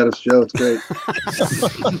money at us, Joe. It's great.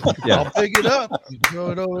 I'll pick it up. You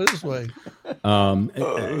throw it over this way.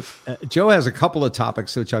 Joe has a couple of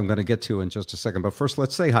topics which I'm going to get to in just a second. But first,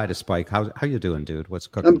 let's say hi to Spike. How you doing, dude? What's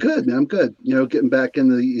cooking? I'm good, man. I'm good. Getting back in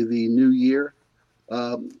the new year.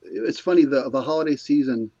 It's funny, the holiday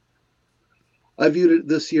season, I viewed it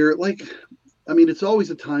this year it's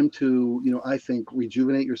always a time to, I think,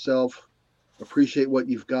 rejuvenate yourself, appreciate what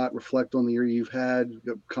you've got, reflect on the year you've had,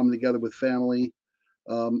 come together with family.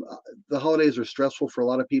 The holidays are stressful for a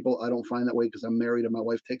lot of people. I don't find that way because I'm married and my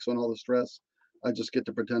wife takes on all the stress. I just get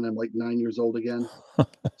to pretend I'm like 9 years old again.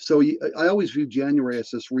 So I always view January as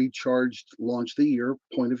this recharged, launch the year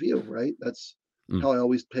point of view, right? That's how I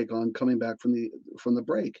always take on coming back from the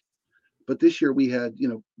break. But this year we had,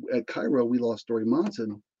 at Cairo, we lost Dory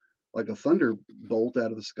Monson like a thunderbolt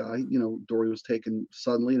out of the sky. Dory was taken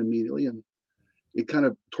suddenly and immediately, and it kind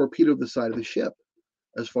of torpedoed the side of the ship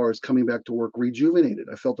as far as coming back to work rejuvenated.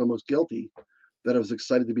 I felt almost guilty that I was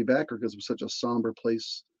excited to be back here because it was such a somber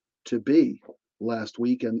place to be last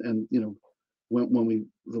week. And when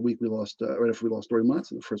the week we lost, right after we lost Dory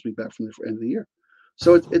Monson, the first week back from the end of the year.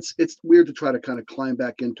 So it's weird to try to kind of climb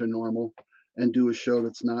back into normal and do a show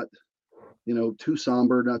that's not, too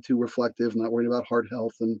somber, not too reflective, not worrying about heart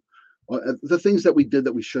health and the things that we did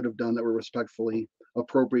that we should have done that were respectfully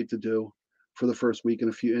appropriate to do for the first week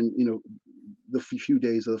and the few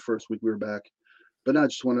days of the first week we were back. But I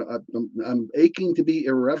just want to, I'm aching to be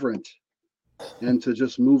irreverent and to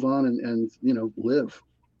just move on and live,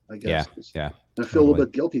 I guess. Yeah. And I feel a little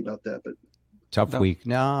bit guilty about that, but tough week.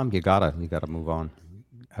 No, you gotta move on.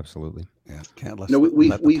 Absolutely. Yeah. Can't let. No,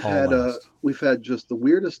 we've had just the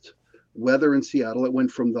weirdest weather in Seattle. It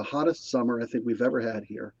went from the hottest summer I think we've ever had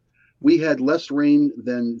here. We had less rain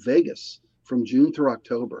than Vegas from June through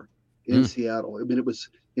October in Seattle. I mean, it was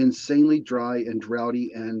insanely dry and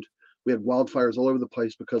droughty, and we had wildfires all over the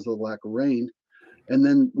place because of the lack of rain. And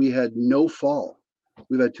then we had no fall.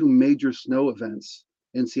 We've had 2 major snow events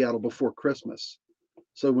in Seattle before Christmas.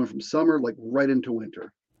 So it went from summer like right into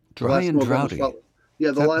winter. Dry and droughty.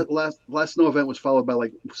 The last snow event was followed by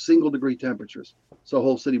like single-degree temperatures. So the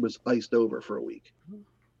whole city was iced over for a week.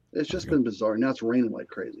 It's just been bizarre. Now it's raining like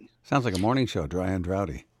crazy. Sounds like a morning show, Dry and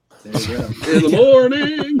Droughty. There you go. In the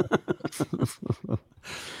morning.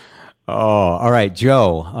 Oh, all right,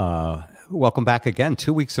 Joe. Welcome back again.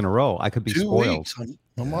 2 weeks in a row. I could be 2 spoiled. weeks.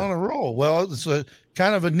 I'm on a roll. Well, it's a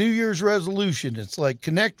kind of a New Year's resolution. It's like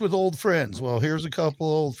connect with old friends. Well, here's a couple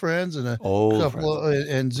of old friends and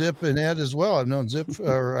and Zip and Ed as well. I've known Zip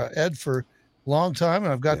or Ed for a long time,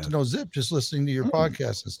 and I've got to know Zip just listening to your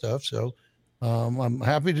podcast and stuff. So I'm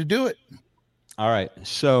happy to do it. All right.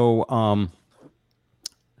 So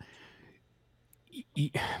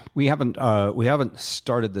we haven't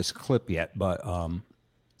started this clip yet, but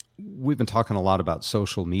we've been talking a lot about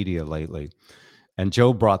social media lately, and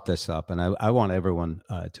Joe brought this up, and I want everyone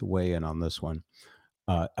to weigh in on this one.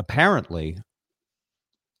 Apparently,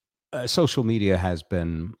 social media has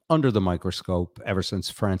been under the microscope ever since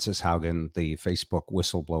Frances Haugen, the Facebook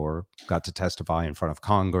whistleblower, got to testify in front of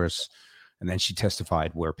Congress, and then she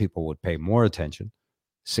testified where people would pay more attention,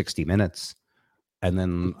 60 Minutes. And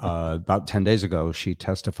then about 10 days ago, she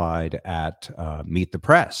testified at Meet the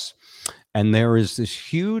Press. And there is this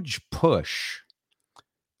huge push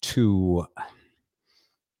to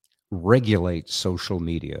regulate social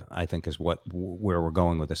media, I think is where we're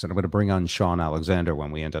going with this. And I'm going to bring on Sean Alexander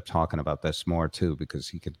when we end up talking about this more too, because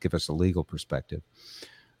he could give us a legal perspective.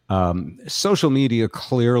 Social media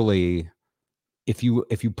clearly, if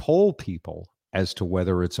you poll people as to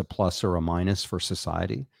whether it's a plus or a minus for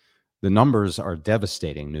society, the numbers are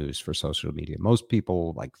devastating news for social media. Most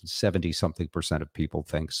people, like 70-something% of people,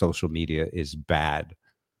 think social media is bad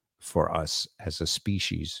for us as a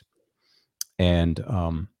species. And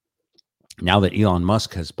now that Elon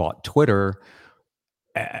Musk has bought Twitter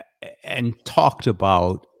and talked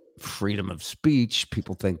about freedom of speech,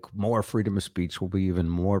 people think more freedom of speech will be even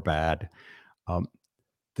more bad.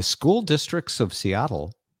 The school districts of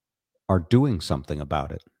Seattle are doing something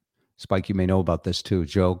about it. Spike, you may know about this too.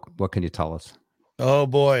 Joe, what can you tell us? Oh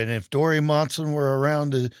boy, and if Dory Monson were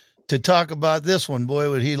around to talk about this one, boy,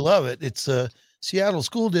 would he love it. It's a Seattle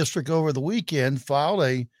School District over the weekend filed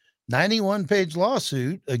a 91-page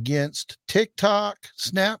lawsuit against TikTok,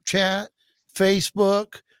 Snapchat,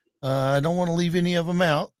 Facebook. I don't want to leave any of them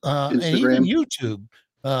out, and even YouTube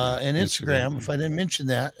and Instagram, if I didn't mention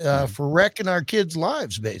that, for wrecking our kids'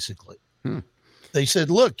 lives, basically. They said,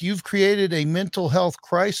 look, you've created a mental health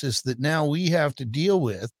crisis that now we have to deal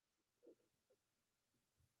with.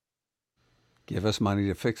 Give us money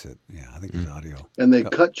to fix it. Yeah, I think it's audio. And they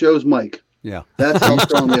cut Joe's mic. Yeah. That's how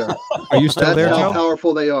strong they are. Are you still there, Joe? That's how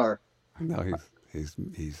powerful they are. No, he's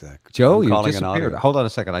Joe, you disappeared. Hold on a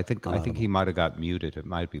second. I think he might have got muted. It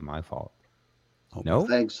might be my fault. Oh, no?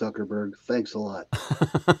 Thanks, Zuckerberg. Thanks a lot.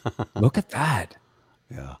 Look at that.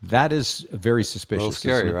 Yeah. That is very suspicious. A little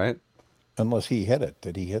scary, right? Unless he hit it.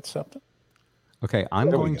 Did he hit something? Okay, I'm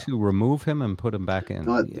going to remove him and put him back in.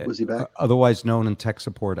 Was he back? Otherwise known in tech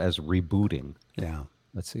support as rebooting. Yeah.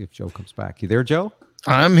 Let's see if Joe comes back. You there, Joe?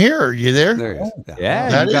 I'm here. Are you there? There he is. Yeah.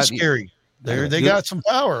 That is scary. They got some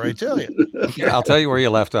power, I tell you. I'll tell you where you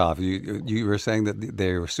left off. You were saying that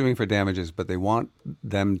they were suing for damages, but they want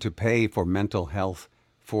them to pay for mental health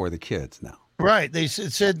for the kids now. Right. They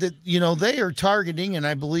said that, they are targeting, and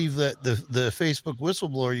I believe that the Facebook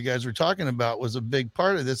whistleblower you guys were talking about was a big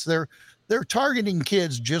part of this. They're targeting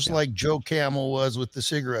kids just like Joe Camel was with the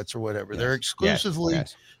cigarettes or whatever. Yes. They're exclusively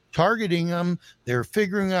targeting them. They're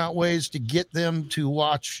figuring out ways to get them to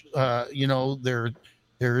watch, their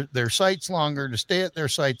sites longer, to stay at their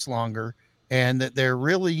sites longer, and that they're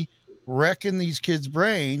really wrecking these kids'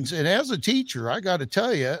 brains. And as a teacher, I got to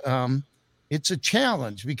tell you, it's a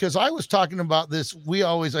challenge because I was talking about this.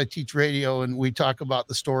 I teach radio and we talk about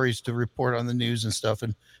the stories to report on the news and stuff.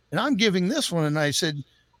 And I'm giving this one. And I said,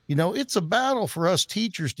 it's a battle for us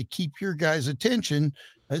teachers to keep your guys' attention.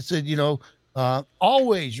 I said,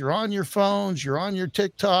 always you're on your phones, you're on your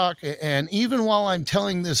TikTok. And even while I'm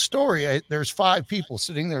telling this story, there's 5 people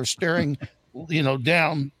sitting there staring,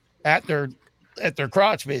 down at their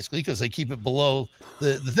crotch, basically, because they keep it below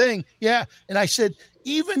the thing. Yeah. And I said,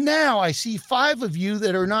 even now I see 5 of you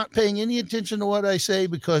that are not paying any attention to what I say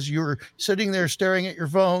because you're sitting there staring at your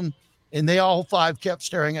phone. And they all 5 kept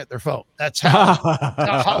staring at their phone. That's how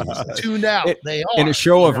tuned out they are. In a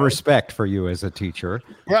show of respect for you as a teacher.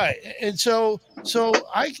 Right. And so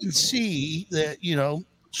I can see that,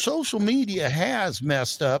 social media has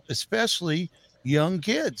messed up, especially young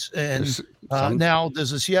kids. And now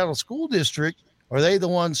does the Seattle School District, are they the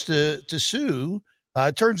ones to sue?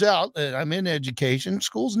 It turns out that I'm in education.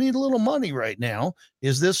 Schools need a little money right now.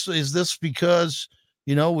 Is this because,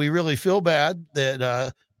 we really feel bad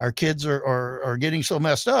that, our kids are getting so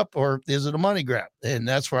messed up, or is it a money grab? And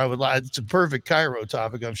that's where I would like, it's a perfect Cairo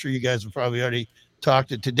topic. I'm sure you guys have probably already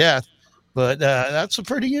talked it to death, but that's a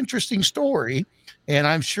pretty interesting story. And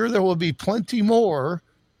I'm sure there will be plenty more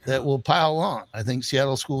that will pile on. I think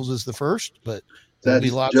Seattle Schools is the first, but there'll be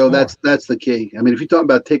lots Joe, more. That's the key. I mean, if you talk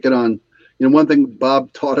about taking on, one thing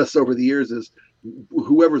Bob taught us over the years is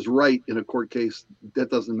whoever's right in a court case, that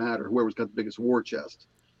doesn't matter. Whoever's got the biggest war chest.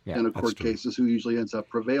 In a court case is who usually ends up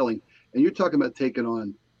prevailing. And you're talking about taking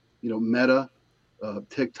on, Meta,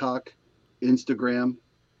 TikTok, Instagram,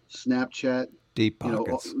 Snapchat, deep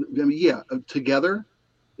pockets. Together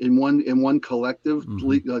in one collective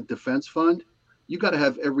defense fund. You got to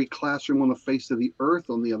have every classroom on the face of the earth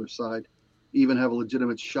on the other side, even have a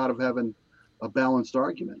legitimate shot of having a balanced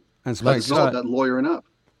argument. And it's all that lawyering up.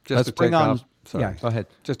 Just to take off. Sorry. Yeah, go ahead.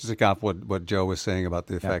 Just to take off what Joe was saying about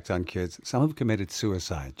the effects on kids. Some have committed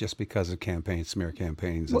suicide just because of smear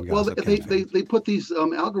campaigns. And they put these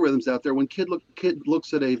algorithms out there. When kid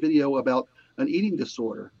looks at a video about an eating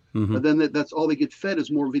disorder, but then that's all they get fed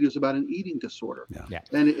is more videos about an eating disorder.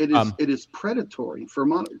 And it is predatory for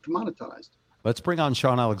monetized. Let's bring on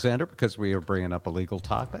Sean Alexander because we are bringing up a legal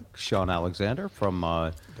topic. Sean Alexander from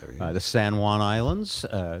the San Juan Islands.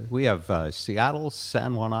 We have Seattle,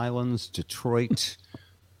 San Juan Islands, Detroit,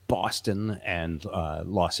 Boston, and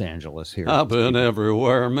Los Angeles here. I've been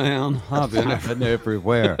everywhere, man. I've been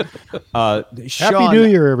everywhere. Happy Sean, New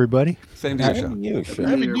Year, everybody. Same to you, Sean.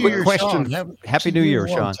 Happy New Year, Sean. Happy New Year,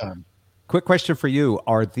 Sean. Quick question for you.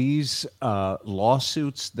 Are these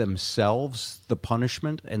lawsuits themselves the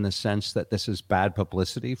punishment in the sense that this is bad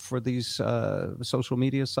publicity for these social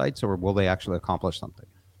media sites, or will they actually accomplish something?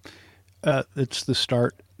 It's the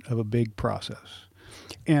start of a big process.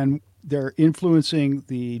 And they're influencing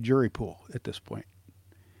the jury pool at this point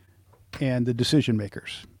and the decision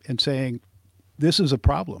makers and saying, this is a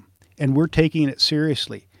problem, and we're taking it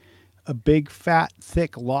seriously. A big, fat,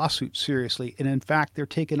 thick lawsuit seriously. And in fact, they're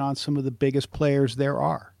taking on some of the biggest players there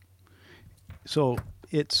are. So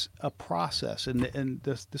it's a process, and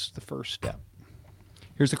this is the first step.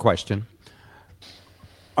 Here's a question.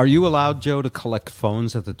 Are you allowed, Joe, to collect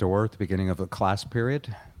phones at the door at the beginning of the class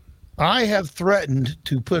period? I have threatened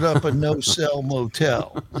to put up a no-cell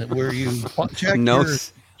motel where you check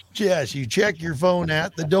you check your phone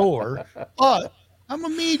at the door, but I'm a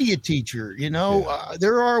media teacher,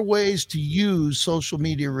 there are ways to use social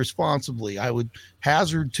media responsibly. I would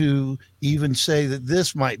hazard to even say that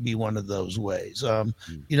this might be one of those ways.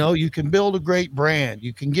 You can build a great brand.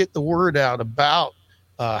 You can get the word out about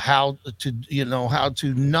how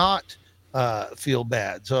to not feel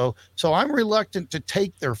bad. So I'm reluctant to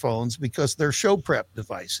take their phones because they're show prep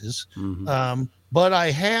devices. But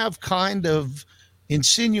I have kind of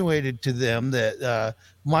insinuated to them that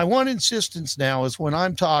my one insistence now is when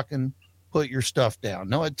I'm talking, put your stuff down.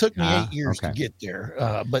 No, it took me 8 years to get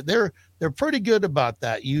there, but they're pretty good about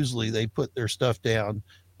that. Usually they put their stuff down,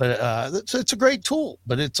 but it's a great tool,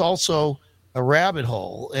 but it's also a rabbit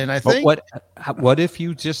hole. And I think what if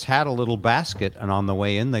you just had a little basket, and on the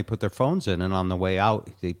way in they put their phones in, and on the way out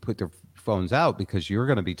they put their phones out because you're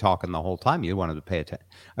going to be talking the whole time. You wanted to pay attention.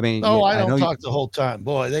 I mean, I don't talk the whole time.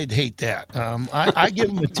 Boy, they'd hate that. I give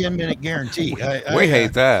them a 10-minute guarantee. We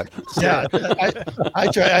hate that. Yeah, I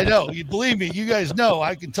try. I know. You believe me. You guys know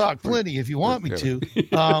I can talk plenty if you want me to.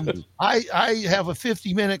 I have a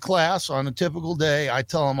 50-minute class on a typical day. I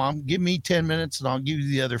tell them, give me 10 minutes and I'll give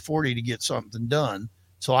you the other 40 to get something done.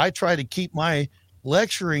 So I try to keep my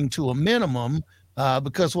lecturing to a minimum.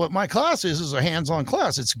 Because what my class is a hands-on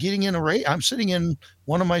class. It's getting in I'm sitting in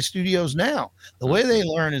one of my studios now. The way they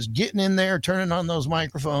learn is getting in there, turning on those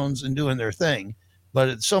microphones and doing their thing. But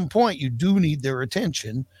at some point you do need their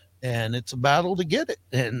attention. and it's a battle to get it.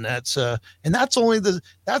 And that's only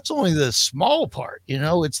the small part,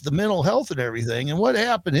 it's the mental health and everything. And what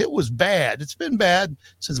happened, it was bad. It's been bad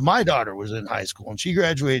since my daughter was in high school, and she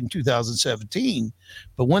graduated in 2017.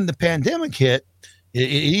 But when the pandemic hit, it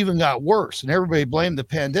even got worse, and everybody blamed the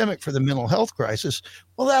pandemic for the mental health crisis.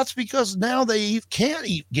 Well, that's because now they can't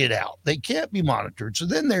get out. They can't be monitored. So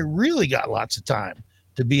then they really got lots of time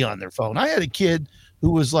to be on their phone. I had a kid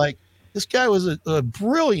who was like, this guy was a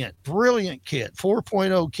brilliant kid,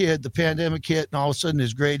 4.0 kid. The pandemic hit, and all of a sudden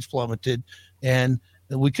his grades plummeted, and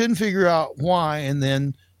we couldn't figure out why. And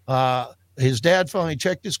then his dad finally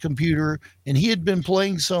checked his computer, and he had been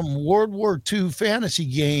playing some World War II fantasy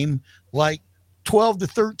game like 12 to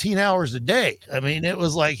 13 hours a day. I mean, it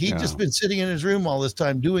was like he'd just been sitting in his room all this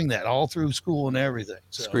time doing that all through school and everything.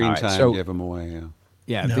 So, Screen time gave him away.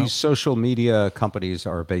 Yeah, these social media companies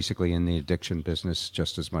are basically in the addiction business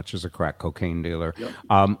just as much as a crack cocaine dealer. Yep.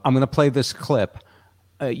 I'm going to play this clip.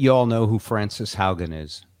 You all know who Frances Haugen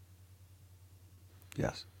is.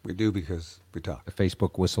 Yes, we do, because we talk. The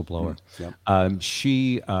Facebook whistleblower. Yep.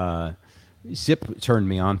 She Zip turned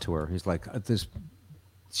me on to her. He's like,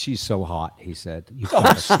 she's so hot, he said. You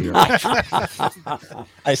gotta see her.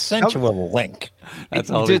 I sent you a link. That's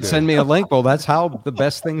all he did send me a link. Well, that's how the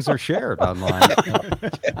best things are shared online.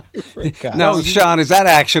 No, Sean, is that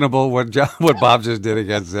actionable, what Bob just did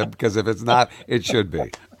against Zip? Because if it's not, it should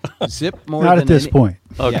be. Zip more not than at this point.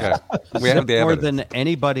 Okay. Yeah. We have the evidence. More than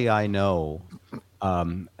anybody I know,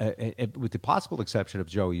 with the possible exception of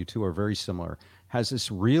Joe, you two are very similar, has this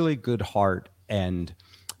really good heart. And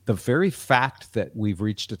the very fact that we've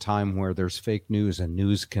reached a time where there's fake news and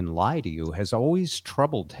news can lie to you has always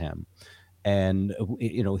troubled him. And,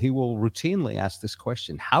 he will routinely ask this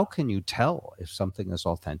question: how can you tell if something is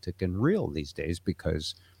authentic and real these days?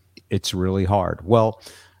 Because it's really hard. Well,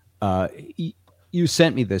 you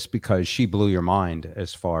sent me this because she blew your mind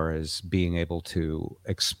as far as being able to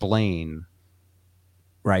explain,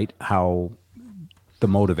 right, how the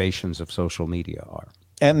motivations of social media are.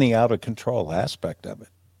 And the out of control aspect of it.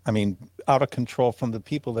 I mean, out of control from the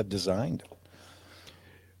people that designed it.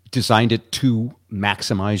 Designed it to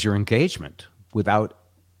maximize your engagement without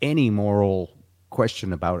any moral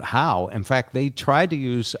question about how. In fact, they tried to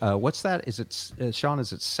use, what's that? Is it, Sean,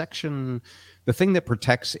 is it section, the thing that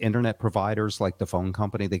protects internet providers like the phone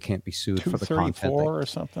company? They can't be sued for the content. 234 or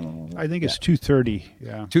something? I think it's 230.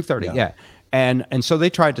 Yeah. 230, yeah. And so they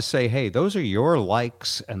tried to say, hey, those are your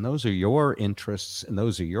likes and those are your interests and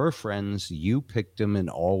those are your friends. You picked them, and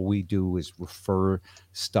all we do is refer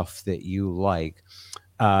stuff that you like.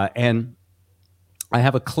 And I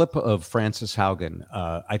have a clip of Frances Haugen.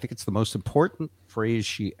 I think it's the most important phrase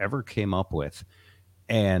she ever came up with.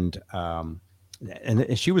 And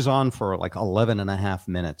she was on for like 11 and a half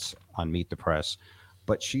minutes on Meet the Press.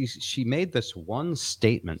 But she made this one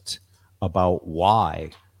statement about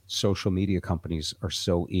why social media companies are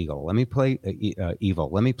so evil. Let me play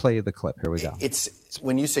Let me play the clip. Here we go. It's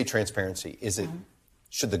when you say transparency,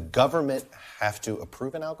 should the government have to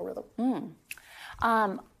approve an algorithm?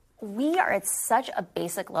 We are at such a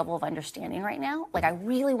basic level of understanding right now. Like, I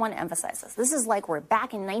really want to emphasize this. This is like we're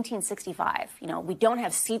back in 1965. We don't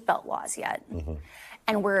have seatbelt laws yet. Mm-hmm.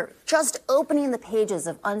 And we're just opening the pages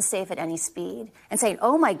of unsafe at any speed and saying,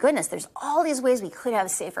 oh my goodness, there's all these ways we could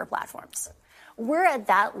have safer platforms. We're at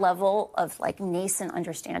that level of like nascent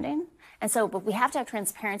understanding. And so, but we have to have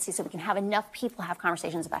transparency so we can have enough people have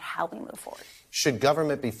conversations about how we move forward. Should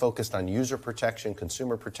government be focused on user protection,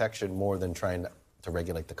 consumer protection, more than trying to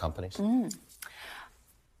regulate the companies?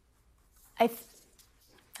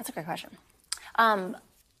 That's a great question.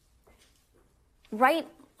 Right,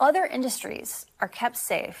 other industries are kept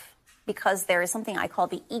safe because there is something I call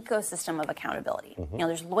the ecosystem of accountability. Mm-hmm.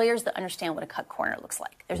 There's lawyers that understand what a cut corner looks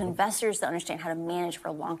like. There's investors that understand how to manage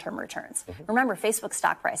for long-term returns. Mm-hmm. Remember, Facebook's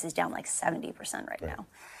stock price is down like 70% right now.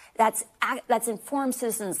 That's informed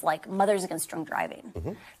citizens like Mothers Against Drunk Driving.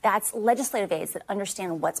 Mm-hmm. That's legislative aides that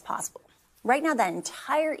understand what's possible. Right now, that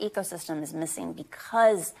entire ecosystem is missing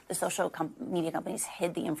because the social media companies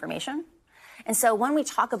hid the information. And so when we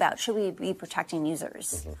talk about should we be protecting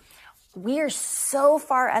users, we are so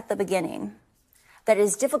far at the beginning that it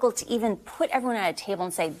is difficult to even put everyone at a table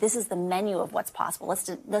and say, this is the menu of what's possible.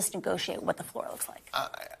 Let's negotiate what the floor looks like.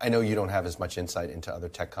 I know you don't have as much insight into other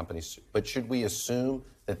tech companies, but should we assume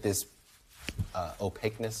that this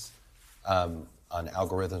opaqueness on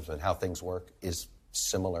algorithms and how things work is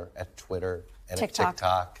similar at Twitter and TikTok. At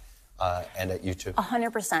TikTok? and at YouTube?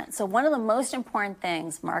 100%. So one of the most important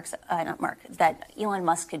things that Elon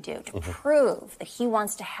Musk could do to prove that he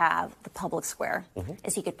wants to have the public square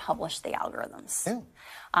is he could publish the algorithms. Yeah.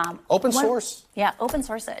 Open source. Yeah, open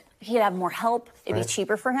source it. He'd have more help. It'd be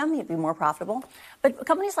cheaper for him. He'd be more profitable. But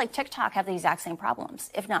companies like TikTok have the exact same problems,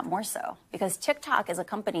 if not more so, because TikTok is a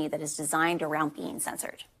company that is designed around being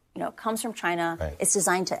censored. It comes from China. Right. It's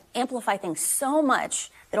designed to amplify things so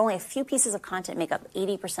much that only a few pieces of content make up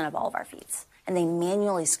 80% of all of our feeds. And they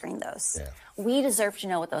manually screen those. Yeah. We deserve to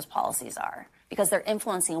know what those policies are because they're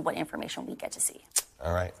influencing what information we get to see.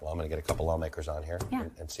 All right. Well, I'm going to get a couple lawmakers on here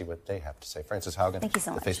and see what they have to say. Frances Haugen, thank you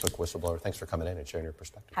so much. The Facebook whistleblower. Thanks for coming in and sharing your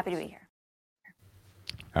perspective. Happy to be here.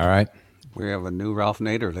 All right. We have a new Ralph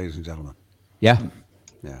Nader, ladies and gentlemen. Yeah.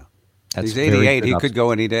 Yeah. That's He's 88. He could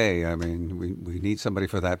go any day. I mean, we need somebody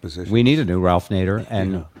for that position. We need a new Ralph Nader,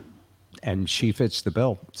 and she fits the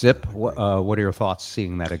bill. Zip, what are your thoughts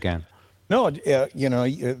seeing that again? No,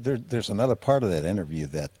 there's another part of that interview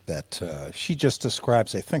that she just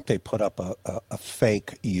describes. I think they put up a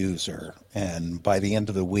fake user, and by the end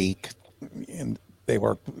of the week, they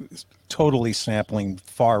were totally sampling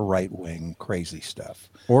far right-wing crazy stuff.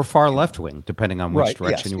 Or far left-wing, depending on which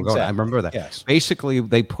direction you were going. Exactly. I remember that. Yes. Basically,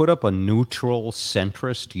 they put up a neutral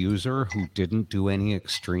centrist user who didn't do any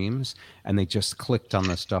extremes, and they just clicked on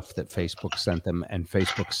the stuff that Facebook sent them, and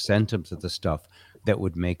Facebook sent them to the stuff that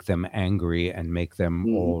would make them angry and make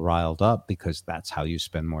them all riled up, because that's how you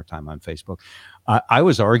spend more time on Facebook. I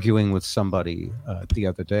was arguing with somebody the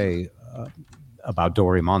other day about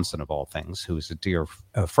Dory Monson, of all things, who's a dear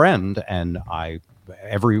friend, and I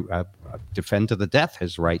defend to the death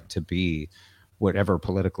his right to be whatever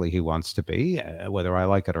politically he wants to be, whether I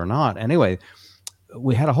like it or not. Anyway,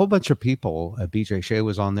 we had a whole bunch of people. BJ Shea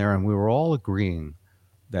was on there, and we were all agreeing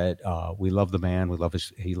that we love the man,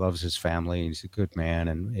 he loves his family, he's a good man,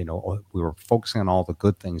 and we were focusing on all the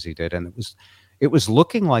good things he did, and it was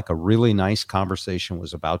looking like a really nice conversation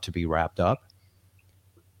was about to be wrapped up,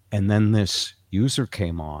 and then this user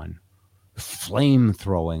came on, flame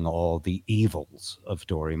throwing all the evils of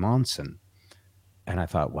Dory Monson. And I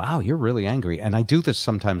thought, wow, you're really angry. And I do this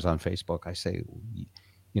sometimes on Facebook. I say,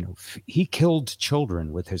 he killed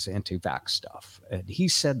children with his anti-vax stuff. And he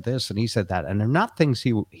said this and he said that. And they're not things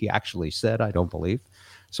he actually said, I don't believe.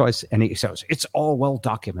 And he says, it's all well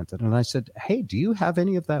documented. And I said, hey, do you have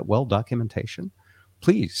any of that well documentation?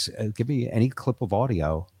 Please give me any clip of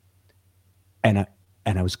audio. And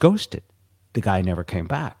I was ghosted. The guy never came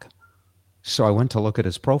back. So I went to look at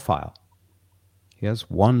his profile. He has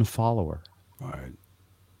 1 follower. Right.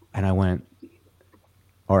 And I went,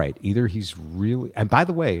 all right, either he's really, and by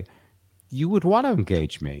the way, you would want to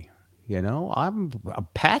engage me. I'm a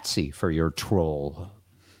patsy for your troll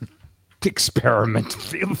experiment.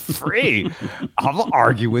 Feel free. I'll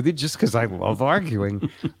argue with you just because I love arguing.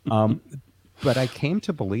 But I came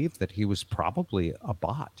to believe that he was probably a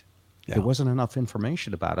bot. Yeah. There wasn't enough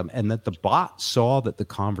information about him, and that the bot saw that the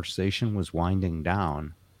conversation was winding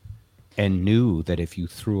down and knew that if you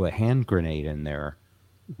threw a hand grenade in there,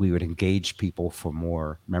 we would engage people for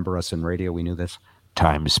more. Remember us in radio? We knew this.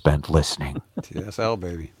 Time spent listening. TSL,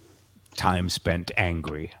 baby. Time spent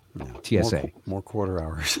angry. Yeah. TSA. More quarter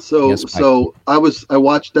hours. So I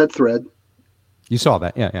watched that thread. You saw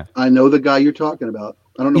that? Yeah. I know the guy you're talking about.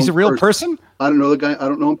 I don't know. He's a real person? I don't know the guy. I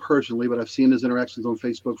don't know him personally, but I've seen his interactions on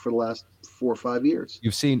Facebook for the last 4 or 5 years.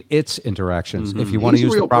 You've seen its interactions. Mm-hmm. If you want to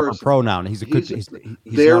use the proper pronoun,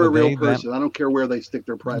 they're a real person. I don't care where they stick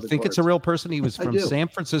their private. You think parts. It's a real person? He was from San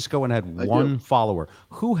Francisco and had 1 follower.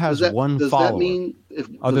 Who has one follower? Does that mean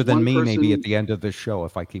other than me, maybe at the end of this show,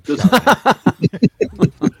 if I keep shouting?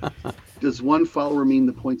 Does 1 follower mean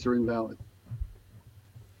the points are invalid?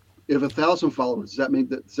 If 1,000 followers, does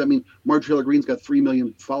that mean Marjorie Taylor Greene's got 3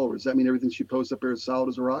 million followers? Does that mean everything she posts up there is solid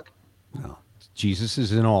as a rock? No. Jesus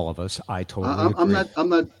is in all of us. I totally agree. I'm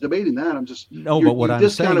not debating that. I'm just but what I'm saying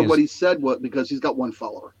is discounted what he said because he's got 1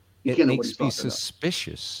 follower. You can't know what he's talking about. It makes me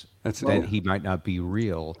suspicious that he might not be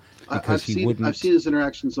real because I've seen his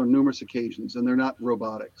interactions on numerous occasions, and they're not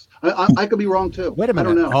robotics. I could be wrong too. Wait a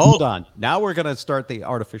minute. I don't know. Hold on. Now we're going to start the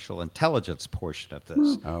artificial intelligence portion of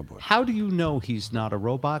this. Oh boy. How do you know he's not a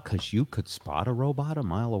robot? Because you could spot a robot a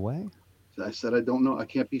mile away. I said I don't know. I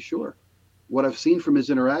can't be sure. What I've seen from his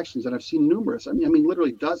interactions, and I've seen numerous. I mean,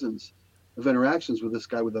 literally dozens of interactions with this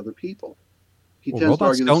guy with other people.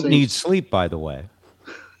 Robots don't need sleep, by the way.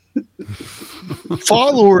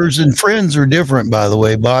 Followers and friends are different, by the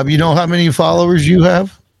way, Bob. You know how many followers you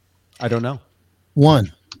have? I don't know.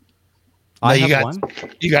 1. I have 1.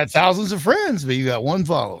 You got thousands of friends, but you got 1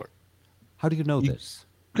 follower. How do you know this?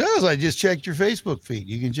 Because I just checked your Facebook feed.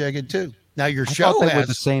 You can check it too. Now your I show thought they were has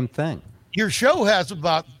the same thing. Your show has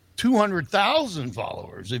about 200,000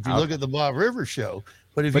 followers if you look at the Bob Rivers show.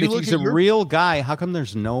 But if he's a real guy, how come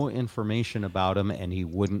there's no information about him and he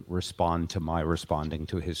wouldn't respond to my responding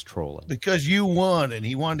to his trolling? Because you won and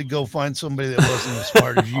he wanted to go find somebody that wasn't as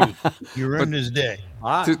smart as you. You ruined his day.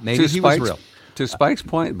 Maybe he was real. To Spike's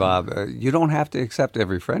point, Bob, you don't have to accept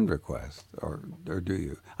every friend request, or do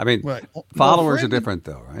you? I mean, followers are different,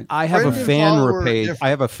 though, right? I have a fan page. I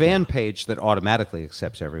have a fan page that automatically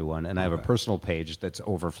accepts everyone, and I have a personal page that's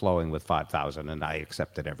overflowing with 5,000, and I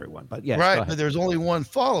accepted everyone. But yes, right. But there's only one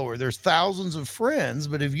follower. There's thousands of friends.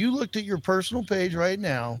 But if you looked at your personal page right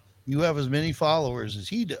now, you have as many followers as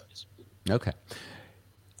he does. Okay.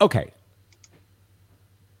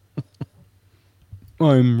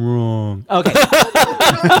 I'm wrong. Okay.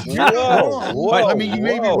 Whoa. I mean, you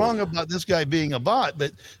may be wrong about this guy being a bot,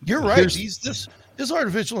 but you're right. This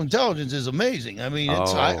artificial intelligence is amazing. I mean,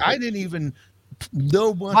 I didn't even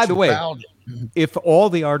know much By the way, about it. If all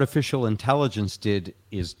the artificial intelligence did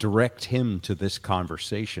is direct him to this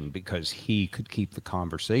conversation because he could keep the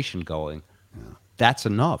conversation going, that's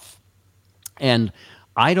enough. And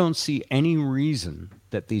I don't see any reason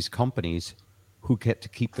that these companies who get to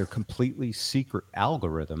keep their completely secret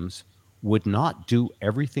algorithms would not do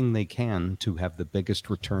everything they can to have the biggest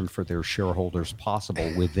return for their shareholders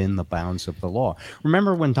possible within the bounds of the law.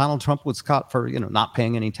 Remember when Donald Trump was caught for, not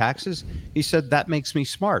paying any taxes? He said, that makes me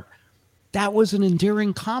smart. That was an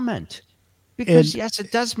endearing comment because yes,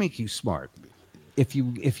 it does make you smart. If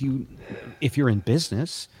you're in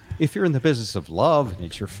business, if you're in the business of love and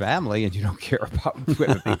it's your family and you don't care about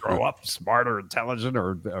whether they grow up smart or intelligent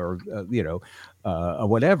or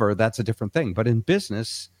whatever, that's a different thing. But in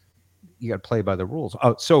business, you got to play by the rules.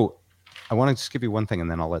 So I want to just give you one thing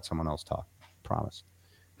and then I'll let someone else talk. Promise.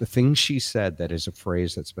 The thing she said that is a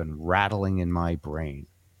phrase that's been rattling in my brain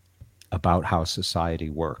about how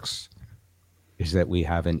society works is that we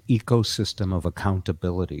have an ecosystem of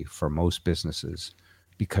accountability for most businesses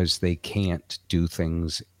because they can't do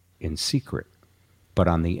things in secret. But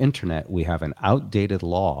on the internet, we have an outdated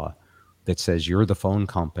law that says you're the phone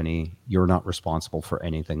company, you're not responsible for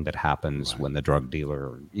anything that happens when the drug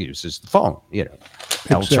dealer uses the phone.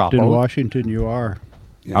 Except in Washington, you are.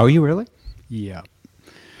 Yeah. Oh, you really? Yeah.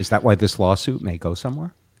 Is that why this lawsuit may go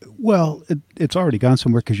somewhere? Well, it's already gone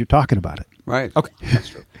somewhere because you're talking about it. Right. Okay, that's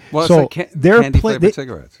true. Well, so it's like candy-flavored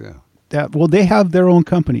cigarettes, yeah. They have their own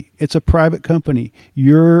company. It's a private company.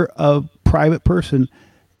 You're a private person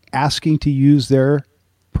asking to use their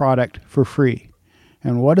product for free.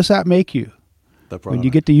 And what does that make you? When you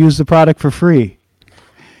get to use the product for free.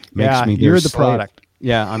 Makes me you're the slave. product.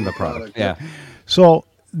 Yeah, I'm the product. Yeah. So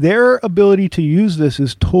their ability to use this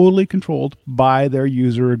is totally controlled by their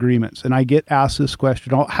user agreements. And I get asked this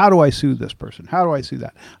question, how do I sue this person? How do I sue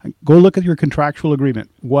that? Go look at your contractual agreement.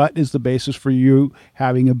 What is the basis for you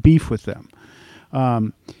having a beef with them?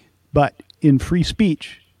 But in free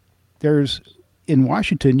speech, in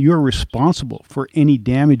Washington, you're responsible for any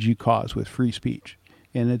damage you cause with free speech.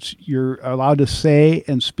 And you're allowed to say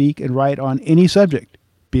and speak and write on any subject,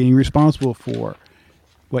 being responsible for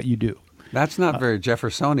what you do. That's not very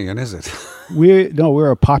Jeffersonian, is it?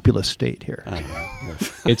 We're a populist state here.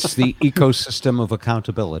 It's the ecosystem of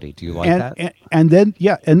accountability. Do you like that? And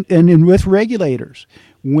then with regulators,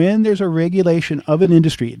 when there's a regulation of an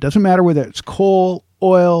industry, it doesn't matter whether it's coal,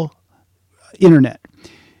 oil, internet,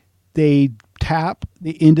 they tap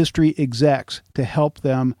the industry execs to help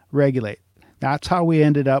them regulate. That's how we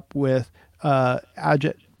ended up with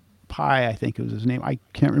Ajit Pai, I think it was his name. I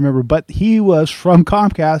can't remember, but he was from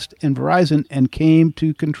Comcast and Verizon and came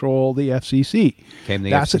to control the FCC.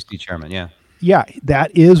 FCC chairman, yeah. Yeah,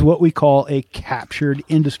 that is what we call a captured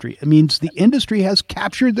industry. It means the industry has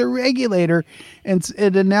captured the regulator, and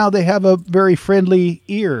now they have a very friendly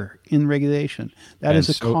ear in regulation. That is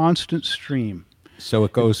a constant stream. So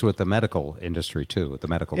it goes with the medical industry too, with the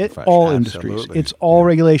medical profession. All industries. It's all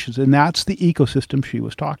regulations, and that's the ecosystem she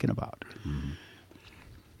was talking about. Mm-hmm.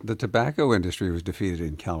 The tobacco industry was defeated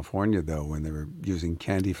in California, though, when they were using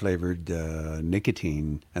candy-flavored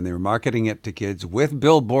nicotine, and they were marketing it to kids with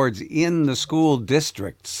billboards in the school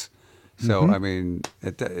districts. So, I mean,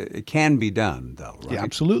 it can be done, though, right? Yeah,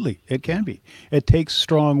 absolutely. It can be. It takes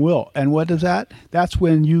strong will. And what is that? That's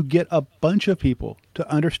when you get a bunch of people to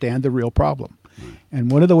understand the real problem. And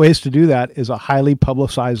one of the ways to do that is a highly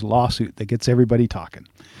publicized lawsuit that gets everybody talking.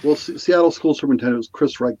 Well, Seattle School Superintendent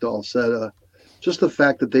Chris Reichdahl said, just the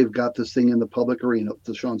fact that they've got this thing in the public arena,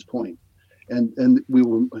 to Sean's point, and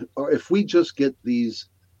if we just get these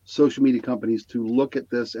social media companies to look at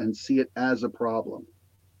this and see it as a problem,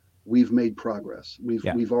 we've made progress.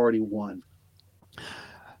 We've already won.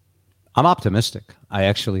 I'm optimistic. I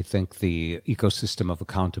actually think the ecosystem of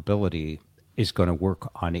accountability is going to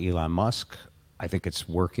work on Elon Musk. I think it's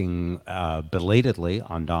working belatedly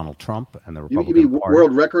on Donald Trump and the You Republican mean Party.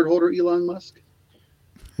 world record holder Elon Musk?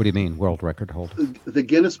 What do you mean, world record holder? The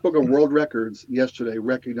Guinness Book of World Records yesterday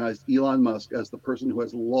recognized Elon Musk as the person who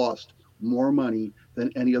has lost more money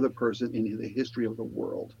than any other person in the history of the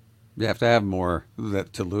world. You have to have more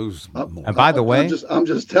to lose more. And by the way, I'm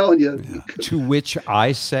just telling you. Yeah. To which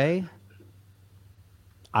I say,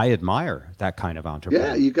 I admire that kind of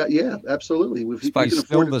entrepreneur. Absolutely. If he can He's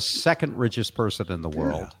afford still the second richest person in the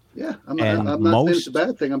world. Yeah, I'm not saying it's a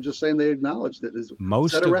bad thing. I'm just saying they acknowledge that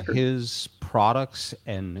most of his products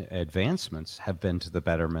and advancements have been to the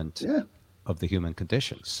betterment of the human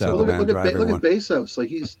condition. So look at Bezos. Like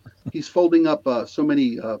he's folding up so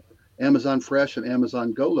many Amazon Fresh and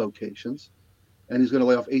Amazon Go locations, and he's going to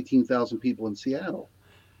lay off 18,000 people in Seattle.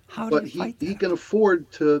 But he can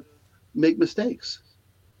afford to make mistakes.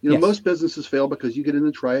 Most businesses fail because you get in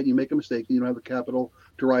and try it, you make a mistake, and you don't have the capital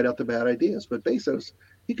to ride out the bad ideas. But Bezos,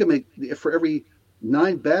 he can make, for every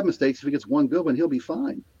 9 bad mistakes, if he gets 1 good one, he'll be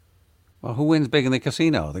fine. Well, who wins big in the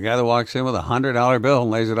casino? The guy that walks in with a $100 bill and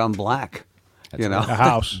lays it on black. The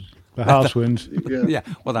house. The house wins. Yeah,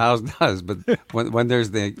 well, the house does, but when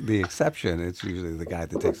there's the exception, it's usually the guy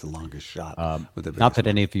that takes the longest shot. Not that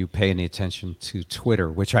any of you pay any attention to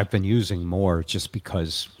Twitter, which I've been using more just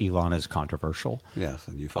because Elon is controversial. Yes,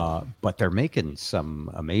 and you follow. But they're making some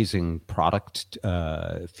amazing product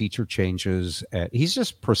feature changes. He's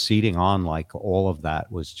just proceeding on like all of that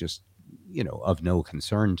was just, of no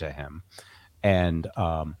concern to him.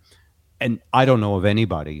 And I don't know of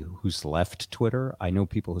anybody who's left Twitter. I know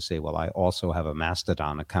people who say, well, I also have a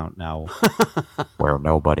Mastodon account now where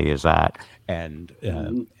nobody is at. And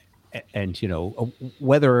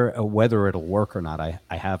whether it'll work or not, I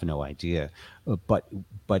have no idea.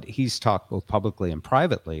 But he's talked both publicly and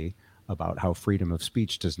privately about how freedom of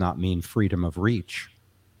speech does not mean freedom of reach.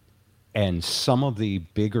 And some of the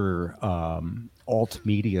bigger alt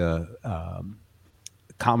media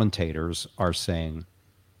commentators are saying,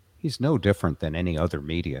 he's no different than any other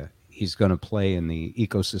media. He's going to play in the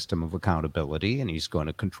ecosystem of accountability, and he's going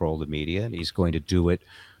to control the media, and he's going to do it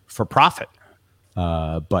for profit.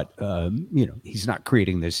 But he's not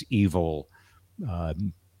creating this evil, what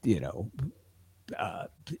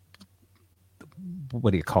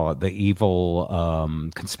do you call it? The evil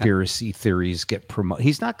conspiracy theories get promoted.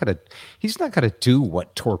 He's not going to do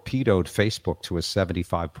what torpedoed Facebook to a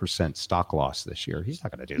 75% stock loss this year. He's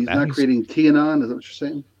not going to do that. He's not creating QAnon. Is that what you're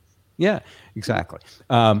saying? Yeah, exactly.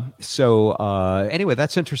 Anyway,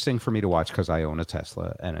 that's interesting for me to watch because I own a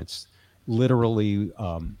Tesla, and it's literally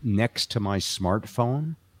next to my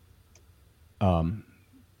smartphone,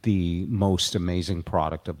 the most amazing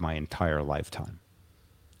product of my entire lifetime.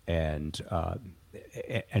 And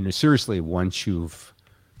seriously, once you've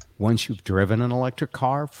driven an electric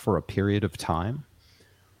car for a period of time,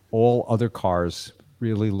 all other cars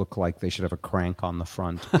really look like they should have a crank on the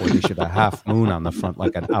front, or they should have a half moon on the front,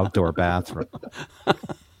 like an outdoor bathroom.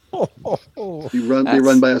 They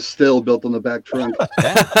run by a still built on the back trunk.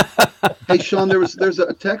 Hey, Sean, there's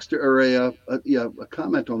a text or a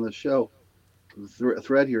comment on the show. A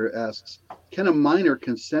thread here asks, can a minor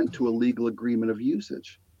consent to a legal agreement of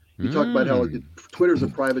usage? You talk about how Twitter's a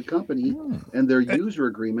private company and their user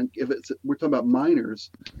agreement. We're talking about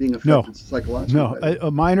minors being affected psychologically. No,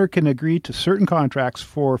 a minor can agree to certain contracts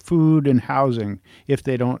for food and housing if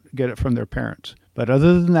they don't get it from their parents. But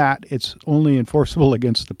other than that, it's only enforceable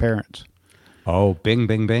against the parents. Oh, bing,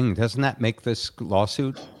 bing, bing. Doesn't that make this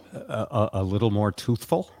lawsuit a little more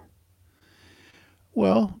truthful?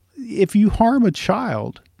 Well, if you harm a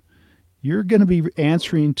child, you're going to be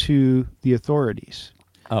answering to the authorities.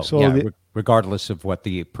 Oh, so yeah, regardless of what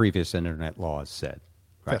the previous internet laws said.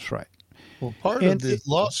 Right? That's right. Well, part of the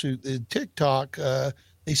lawsuit, TikTok,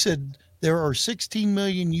 they said there are 16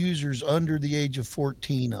 million users under the age of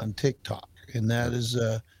 14 on TikTok, and that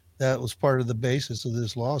was part of the basis of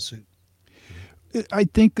this lawsuit. I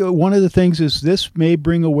think one of the things is this may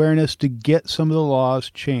bring awareness to get some of the laws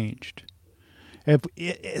changed.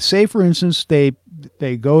 Say, for instance, they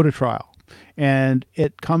go to trial. And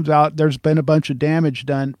it comes out there's been a bunch of damage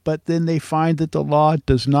done, but then they find that the law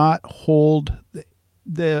does not hold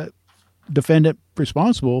the defendant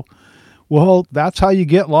responsible. Well, that's how you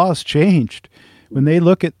get laws changed. When they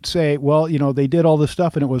look at, say, well, they did all this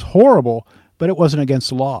stuff and it was horrible, but it wasn't against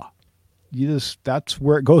the law. That's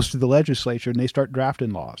where it goes to the legislature and they start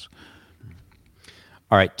drafting laws.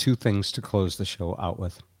 All right, 2 things to close the show out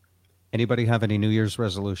with. Anybody have any New Year's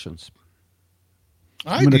resolutions?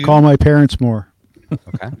 I'm going to call my parents more.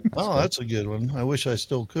 Okay. Oh, that's a good one. I wish I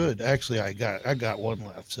still could. Actually, I got one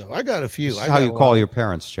left. So I got a few. This is I how got you a call lot. your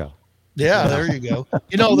parents, Joe. Yeah, there you go.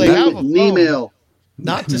 They have a An phone. email.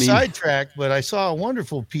 Not to sidetrack, but I saw a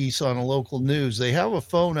wonderful piece on a local news. They have a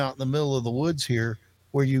phone out in the middle of the woods here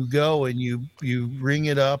where you go and you ring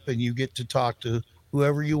it up and you get to talk to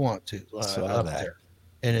whoever you want to up there.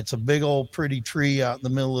 And it's a big old pretty tree out in the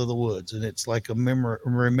middle of the woods, and it's like a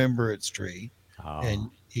remembrance tree. And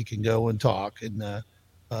you can go and talk. And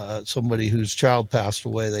somebody whose child passed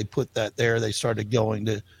away, they put that there. They started going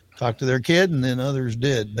to talk to their kid, and then others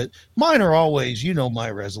did. But mine are always, my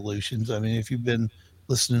resolutions. I mean, if you've been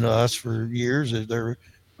listening to us for years, they're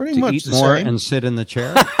pretty much eat the more same. and sit in the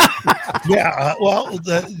chair. Yeah, well,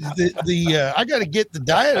 I got to get the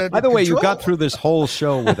diet under By the way, you control. got through this whole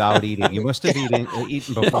show without eating. You must have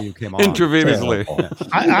eaten before you came on. Intravenously.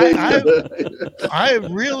 I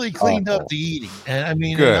really cleaned up the eating, and I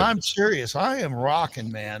mean, Good. and I'm serious. I am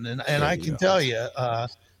rocking, man, and I can tell you,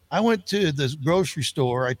 I went to the grocery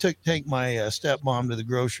store. I take my stepmom to the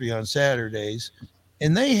grocery on Saturdays,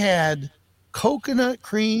 and they had coconut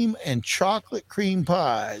cream and chocolate cream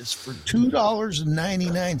pies for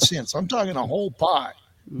 $2.99. I'm talking a whole pie,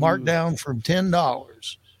 marked down from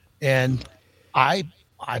 $10, and I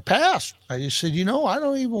passed. I just said, I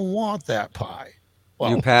don't even want that pie.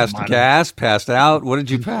 Well, you passed gas, passed out. What did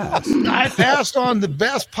you pass? I passed on the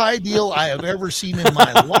best pie deal I have ever seen in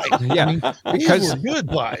my life. Yeah, I mean, these were good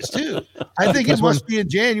pies too. I think it must be in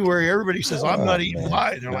January. Everybody says I'm not eating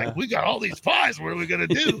pie. They're like, we got all these pies. What are we gonna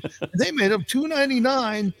do? And they made them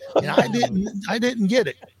 $2.99, and I didn't get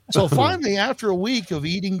it. So finally, after a week of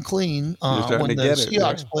eating clean, when the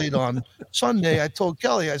Seahawks played on Sunday, I told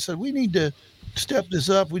Kelly, I said, we need to step this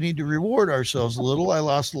up. We need to reward ourselves a little. I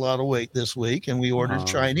lost a lot of weight this week, and we ordered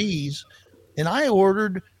Chinese, and I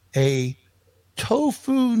ordered a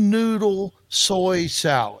tofu noodle soy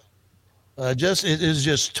salad. It is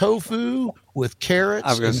just tofu with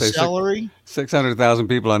carrots and celery. 600,000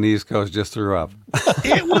 people on the East Coast just threw up.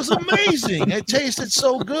 It was amazing. It tasted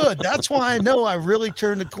so good. That's why I know I really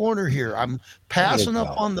turned the corner here. I'm passing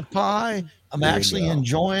up on the pie. I'm actually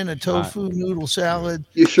enjoying a tofu noodle salad.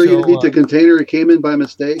 You sure you didn't eat the container it came in by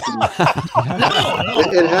mistake?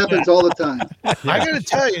 It happens all the time. I got to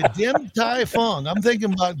tell you, Dim Tai Fung, I'm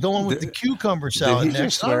thinking about going with the cucumber salad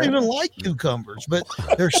next. I don't even like cucumbers, but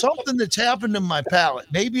there's something that's happened in my palate.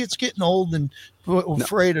 Maybe it's getting old and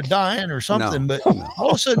afraid of dying or something, but all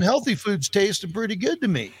of a sudden healthy foods tasting pretty good to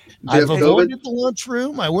me. I've avoided the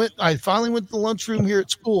lunchroom. I finally went to the lunchroom here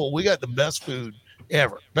at school. We got the best food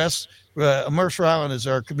ever. Best Mercer Island is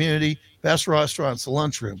our community. Best restaurants, the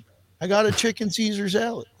lunchroom. I got a chicken Caesar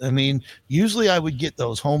salad. I mean, usually I would get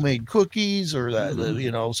those homemade cookies or that,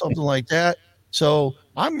 something like that. So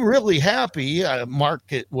I'm really happy. I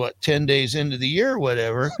marked it 10 days into the year,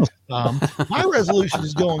 whatever. My resolution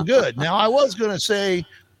is going good. Now I was going to say,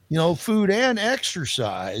 food and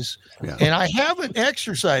exercise, and I haven't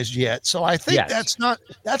exercised yet. So I think that's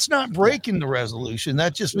not breaking the resolution.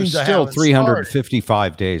 That just means There's I still haven't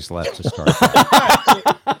 355 days left to start.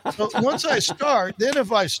 So once I start, then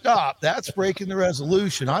if I stop, that's breaking the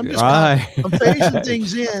resolution. I'm just I'm phasing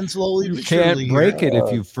things in slowly but surely. You can't break it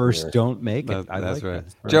if you first don't make it. That's right.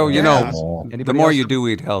 Joe, the more you do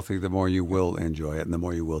eat healthy, the more you will enjoy it and the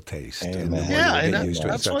more you will taste. And the more you get used to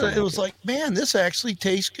it. That's what it was like, man, this actually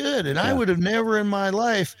tastes good. And I would have never in my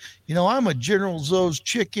life, I'm a General Tso's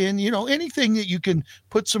chicken, anything that you can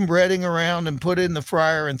put some breading around and put in the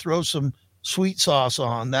fryer and throw some sweet sauce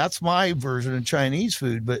on. That's my version of Chinese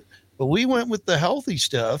food. But we went with the healthy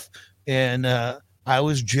stuff, and I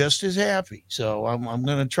was just as happy. So I'm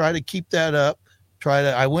going to try to keep that up.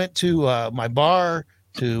 I went to my bar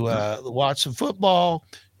to watch some football,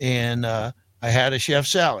 and I had a chef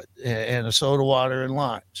salad and a soda water and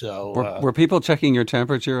lime. So were people checking your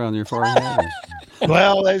temperature on your forehead?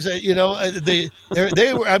 Well, as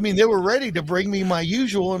they were. I mean, they were ready to bring me my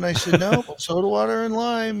usual, and I said no, soda water and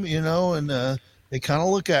lime. And they kind of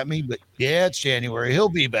look at me, but it's January. He'll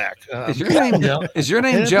be back. Is your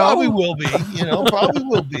name Joe? Probably will be. Probably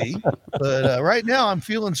will be. But right now, I'm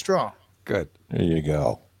feeling strong. Good. There you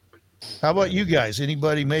go. How about you guys?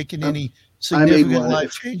 Anybody making any significant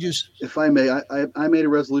life changes? If I may, I made a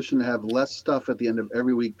resolution to have less stuff at the end of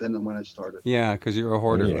every week than when I started. Yeah, because you're a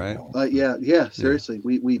hoarder, right? Yeah. Seriously,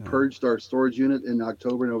 we purged our storage unit in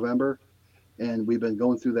October, November, and we've been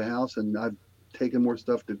going through the house, and I've taken more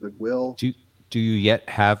stuff to Goodwill. Do you yet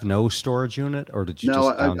have no storage unit, or did you? No,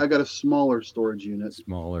 I got a smaller storage unit.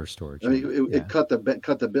 Smaller storage. I mean, it cut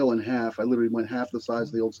the bill in half. I literally went half the size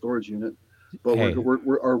of the old storage unit. But Hey.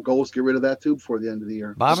 our goal is to get rid of that too before the end of the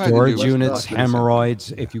year. Bob had to Storage do- units,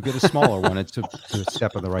 hemorrhoids. If you get a smaller one, it's a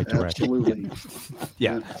step in the right direction. Absolutely.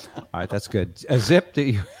 Yeah. All right, that's good. Zip, do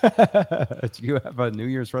you have a New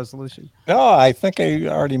Year's resolution? No, I think I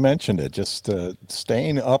already mentioned it. Just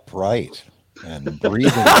staying upright and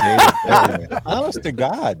breathing. Honest to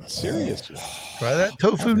God, seriously. Try that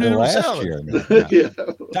tofu The noodle last salad. year, man. Yeah.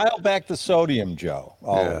 Dial back the sodium, Joe.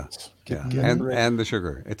 Always. Yeah. Get rid- And the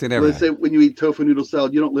sugar. It's in Well, they everything. say when you eat tofu noodle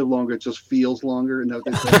salad, you don't live longer; it just feels longer. And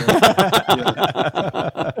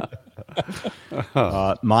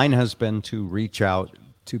Mine has been to reach out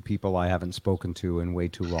to people I haven't spoken to in way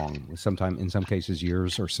too long. In some cases,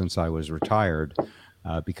 years or since I was retired,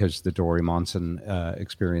 because the Dory Monson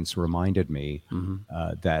experience reminded me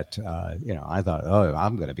that I thought, oh,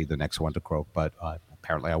 I'm going to be the next one to croak, but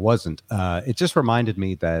apparently I wasn't. It just reminded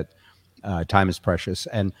me that time is precious,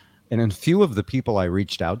 and a few of the people I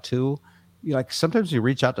reached out to. Like sometimes you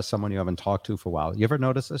reach out to someone you haven't talked to for a while. You ever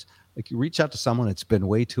notice this? Like you reach out to someone, it's been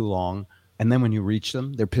way too long. And then when you reach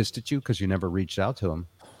them, they're pissed at you because you never reached out to them.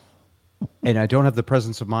 And I don't have the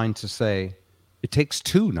presence of mind to say, it takes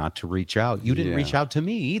two not to reach out. You didn't reach out to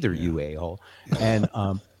me either, you a-hole. And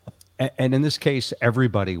in this case,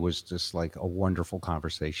 everybody was just like a wonderful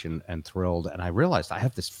conversation and thrilled. And I realized I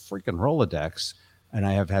have this freaking Rolodex. And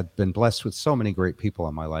I have been blessed with so many great people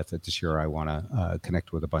in my life that this year I want to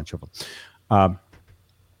connect with a bunch of them.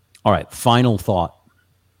 All right, final thought.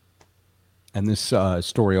 And this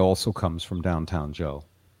story also comes from Downtown Joe.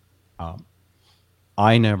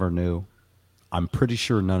 I never knew. I'm pretty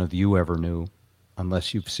sure none of you ever knew,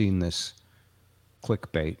 unless you've seen this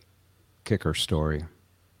clickbait kicker story,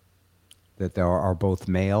 that there are both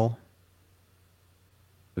male.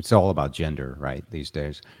 It's all about gender, right, these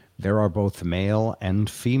days. There are both male and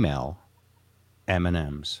female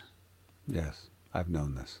M&Ms. Yes, I've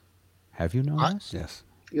known this. Have you known this? Yes.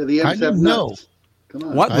 Yeah, the M's have nuts. Come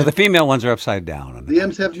on. What? Well, the female ones are upside down. The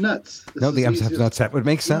M's have nuts. No, the M's have nuts. That would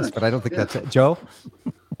make sense, but I don't think that's it. Joe?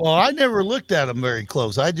 Well, I never looked at them very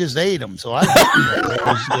close. I just ate them, so I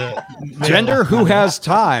gender. Who has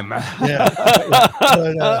time? Yeah,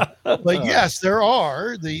 but yes, there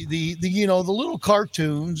are the little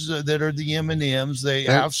cartoons that are the M&Ms. They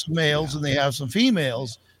have some males and they have some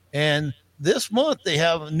females. And this month they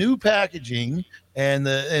have new packaging, and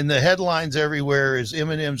the headlines everywhere is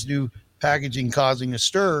M&M's new packaging causing a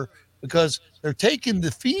stir because they're taking the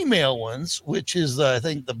female ones, which is I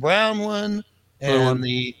think the brown one and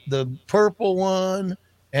the purple one,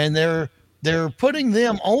 and they're putting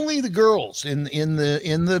them, only the girls in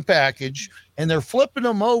the package, and they're flipping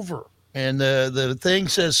them over, and the thing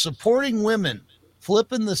says supporting women,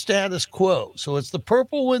 flipping the status quo. So it's the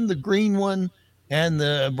purple one, the green one, and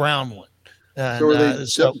the brown one. And,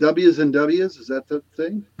 so are they W's and W's? Is that the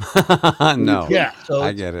thing? No. Yeah. So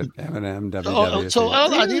I get it. M&M, W.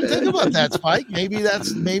 I didn't think about that, Spike. Maybe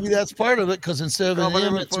that's part of it, because instead of an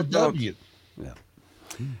M, it's a W. Yeah.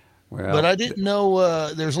 Well, but I didn't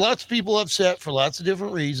know. There's lots of people upset for lots of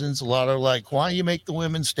different reasons. A lot are like, why you make the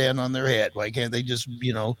women stand on their head? Why can't they just,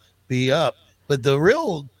 be up? But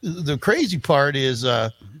the crazy part is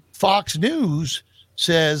Fox News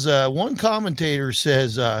says, one commentator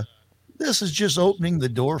says, this is just opening the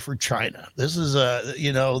door for China. This is,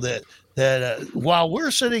 that while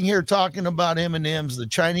we're sitting here talking about M&Ms, the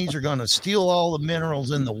Chinese are going to steal all the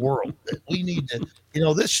minerals in the world. We need to,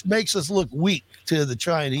 this makes us look weak to the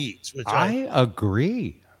Chinese. Which I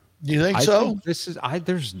agree. Do you think so? Think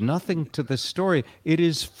there's nothing to this story. It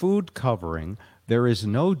is food covering. There is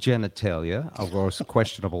no genitalia. Of course,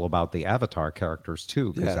 questionable about the Avatar characters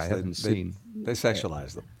too, because I haven't seen. They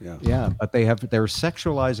sexualize them. Yeah. Yeah, but they're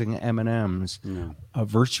sexualizing M&Ms. Yeah.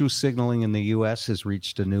 Virtue signaling in the U.S. has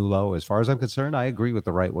reached a new low. As far as I'm concerned, I agree with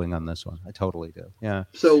the right wing on this one. I totally do. Yeah.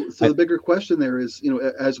 So the bigger question there is,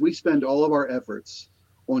 as we spend all of our efforts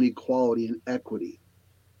on equality and equity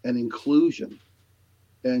and inclusion,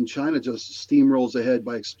 and China just steamrolls ahead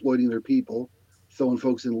by exploiting their people, throwing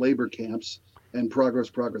folks in labor camps, and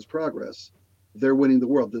progress. They're winning the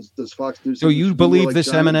world. Does Fox News? So you believe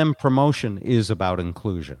this M&M promotion is about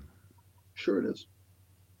inclusion? Sure, it is.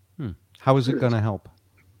 How is it going to help?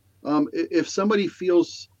 If somebody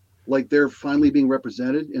feels like they're finally being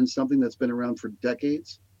represented in something that's been around for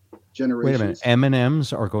decades, generations. Wait a minute.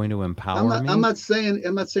 M&Ms are going to empower me? I'm not saying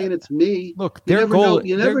it's me. Look, their goal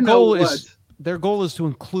is. Their goal is to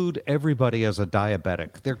include everybody as a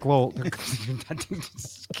diabetic. Their goal,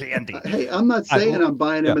 candy. Hey, I'm not saying I'm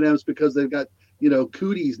buying M&Ms because they've got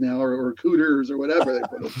cooties now or cooters or whatever they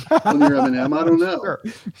put on their M&M. I don't know.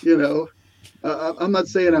 Sure. I'm not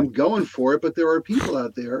saying I'm going for it, but there are people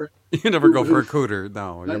out there. You never go for a cooter.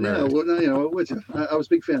 No, you're no, married. well, no, you know, would you? I was a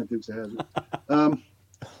big fan of Dukes of Hazzard.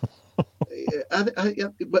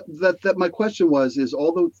 But that my question is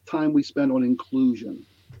all the time we spend on inclusion,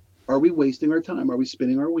 are we wasting our time? Are we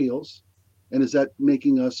spinning our wheels? And is that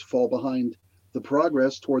making us fall behind the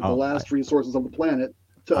progress toward the last resources of the planet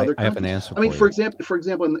to other countries? I have an answer. I mean, for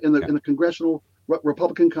example, in the congressional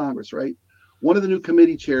Republican Congress, right? One of the new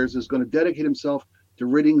committee chairs is going to dedicate himself to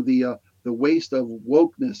ridding the waste of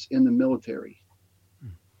wokeness in the military.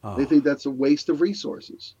 They think that's a waste of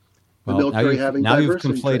resources. The military having now you've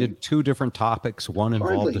diversity conflated training. two different topics. One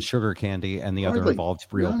involved the sugar candy, and the other involved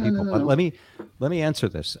real people. But let me answer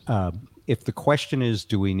this. If the question is,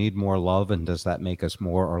 do we need more love, and does that make us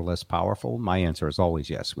more or less powerful? My answer is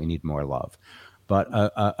always yes. We need more love. But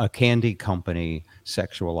a candy company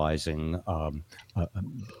sexualizing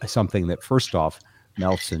something that, first off,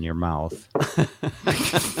 melts in your mouth,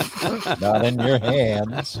 not in your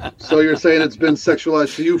hands. So you're saying it's been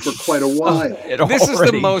sexualized for you for quite a while. This is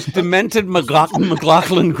the most demented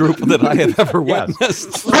McLaughlin group that I have ever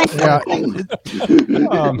witnessed.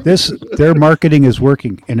 Their marketing is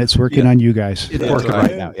working, and it's working on you guys. It's working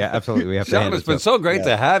right now. Yeah, absolutely. We have Sean, it's been so great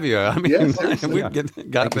to have you. I mean, I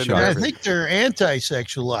think they're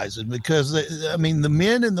anti-sexualizing because the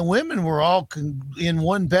men and the women were all in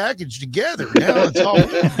one package together. Now it's all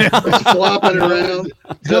flopping around.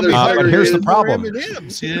 Here's the problem.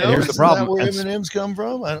 M&Ms, Here's the problem. Where M&Ms come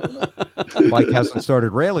from? I don't know. Mike hasn't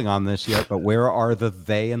started railing on this yet, but where are the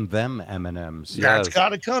they and them M&Ms? That's got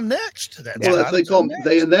to come next. That's they call them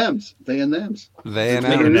they and thems. They and thems. They and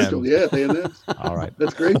M&Ms. Yeah, they and thems. All right.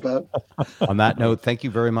 That's great, Bob. On that note, thank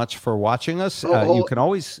you very much for watching us. You can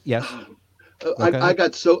always I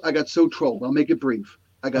got so trolled. I'll make it brief.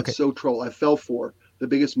 I got so trolled. I fell for the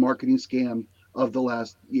biggest marketing scam of the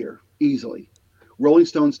last year, easily. Rolling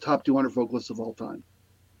Stone's top 200 vocalists of all time.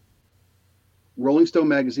 Rolling Stone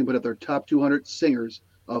magazine put up their top 200 singers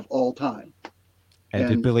of all time. And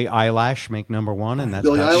did Billie Eilish make number one? And that's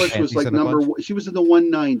Billie Eilish was like number one. She was in the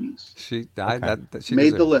 190s. She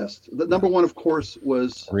made the list. The number one, of course,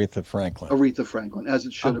 was Aretha Franklin. Aretha Franklin, as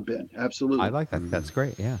it should have been. Absolutely. I like that. That's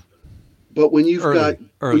great. Yeah. But when you've got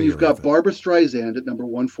Barbra Streisand at number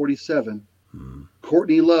 147,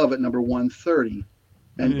 Courtney Love at number 130,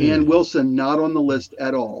 and Ann Wilson not on the list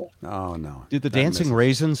at all. Oh no! Did the Dancing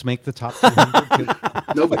Raisins make the top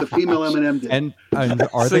 200? No, but the female M&M did. And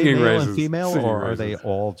are they male and female, or are they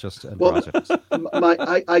all just androgynous?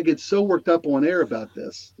 I get so worked up on air about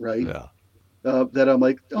this, right? Yeah. That I'm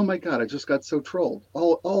like, oh my God, I just got so trolled.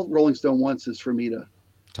 All Rolling Stone wants is for me to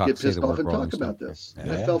get pissed off and talk about this.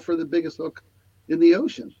 Yeah. I fell for the biggest hook in the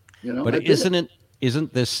ocean. But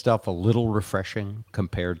isn't this stuff a little refreshing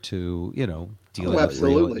compared to dealing with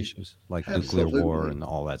real issues like nuclear war and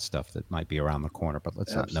all that stuff that might be around the corner? But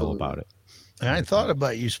let's not know about it. And I thought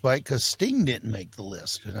about you, Spike, because Sting didn't make the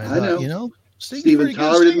list. And I thought, know. Steven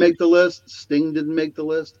Tyler didn't make the list. Sting didn't make the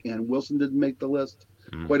list. Ann Wilson didn't make the list.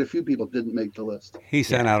 Quite a few people didn't make the list. He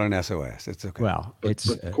sent out an SOS. It's okay. Well, but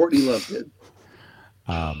Courtney Love did.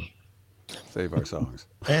 Save our songs.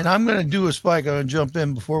 And I'm going to do a Spike. I'm going to jump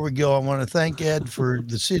in before we go. I want to thank Ed for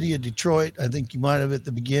the city of Detroit. I think you might have at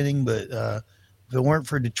the beginning, but if it weren't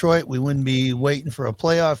for Detroit, we wouldn't be waiting for a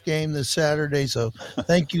playoff game this Saturday. So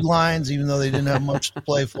thank you, Lions, even though they didn't have much to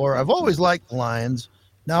play for. I've always liked the Lions.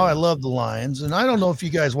 Now I love the Lions. And I don't know if you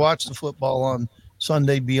guys watch the football on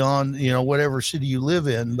Sunday Beyond, whatever city you live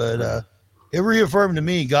in, but it reaffirmed to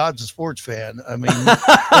me God's a sports fan. I mean,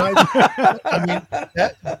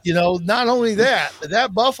 not only that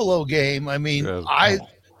Buffalo game. I mean,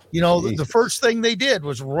 the first thing they did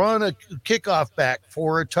was run a kickoff back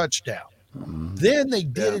for a touchdown. Then they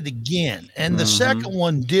did it again, and the second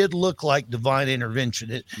one did look like divine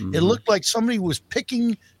intervention. It looked like somebody was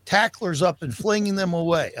picking tacklers up and flinging them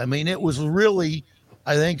away. I mean, it was really.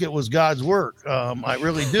 I think it was God's work. I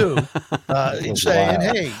really do. Saying,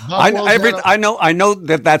 "Hey, I know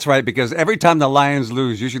that's right because every time the Lions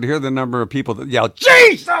lose, you should hear the number of people that yell,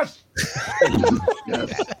 Jesus!"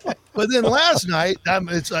 But then last night,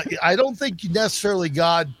 I don't think necessarily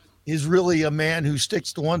God is really a man who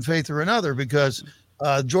sticks to one faith or another because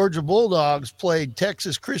Georgia Bulldogs played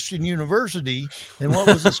Texas Christian University, and what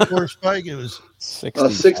was the score, Spike? It was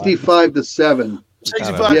 65-7.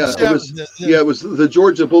 65-7. It was the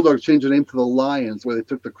Georgia Bulldogs changed their name to the Lions, where they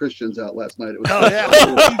took the Christians out last night. It was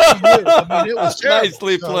it was terrible.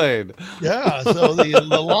 Nicely played. Yeah, so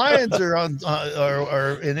the Lions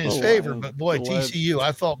are in his favor, but boy, TCU,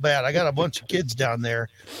 I felt bad. I got a bunch of kids down there.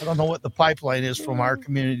 I don't know what the pipeline is from our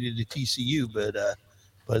community to TCU, but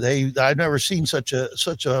But I've never seen such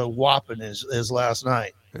a whopping as last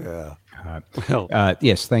night. Yeah.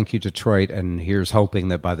 Yes, thank you, Detroit. And here's hoping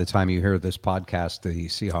that by the time you hear this podcast, the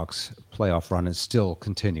Seahawks playoff run is still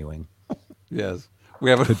continuing. Yes. We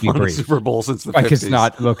haven't won a Super Bowl since the 50s. It's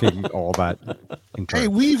not looking all that encouraging.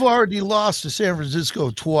 Hey, we've already lost to San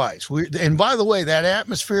Francisco twice. And by the way, that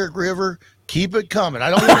atmospheric river, keep it coming. I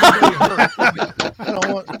don't want anybody hurt.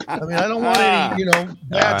 I don't want any,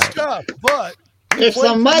 bad stuff. But it's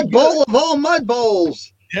a mud bowl of all mud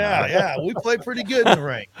bowls. Yeah. We play pretty good in the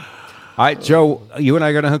rain. All right, Joe, you and I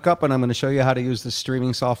are going to hook up, and I'm going to show you how to use the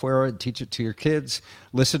streaming software and teach it to your kids.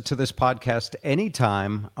 Listen to this podcast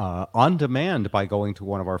anytime on demand by going to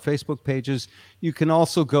one of our Facebook pages. You can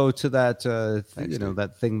also go to that,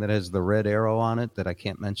 that thing that has the red arrow on it that I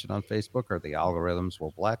can't mention on Facebook, or the algorithms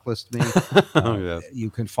will blacklist me. Yes. You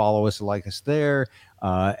can follow us, like us there,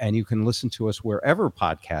 and you can listen to us wherever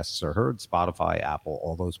podcasts are heard, Spotify, Apple,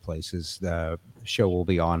 all those places. The show will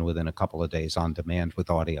be on within a couple of days on demand with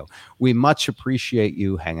audio. We much appreciate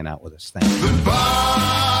you hanging out with us. Thank you.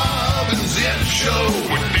 Goodbye.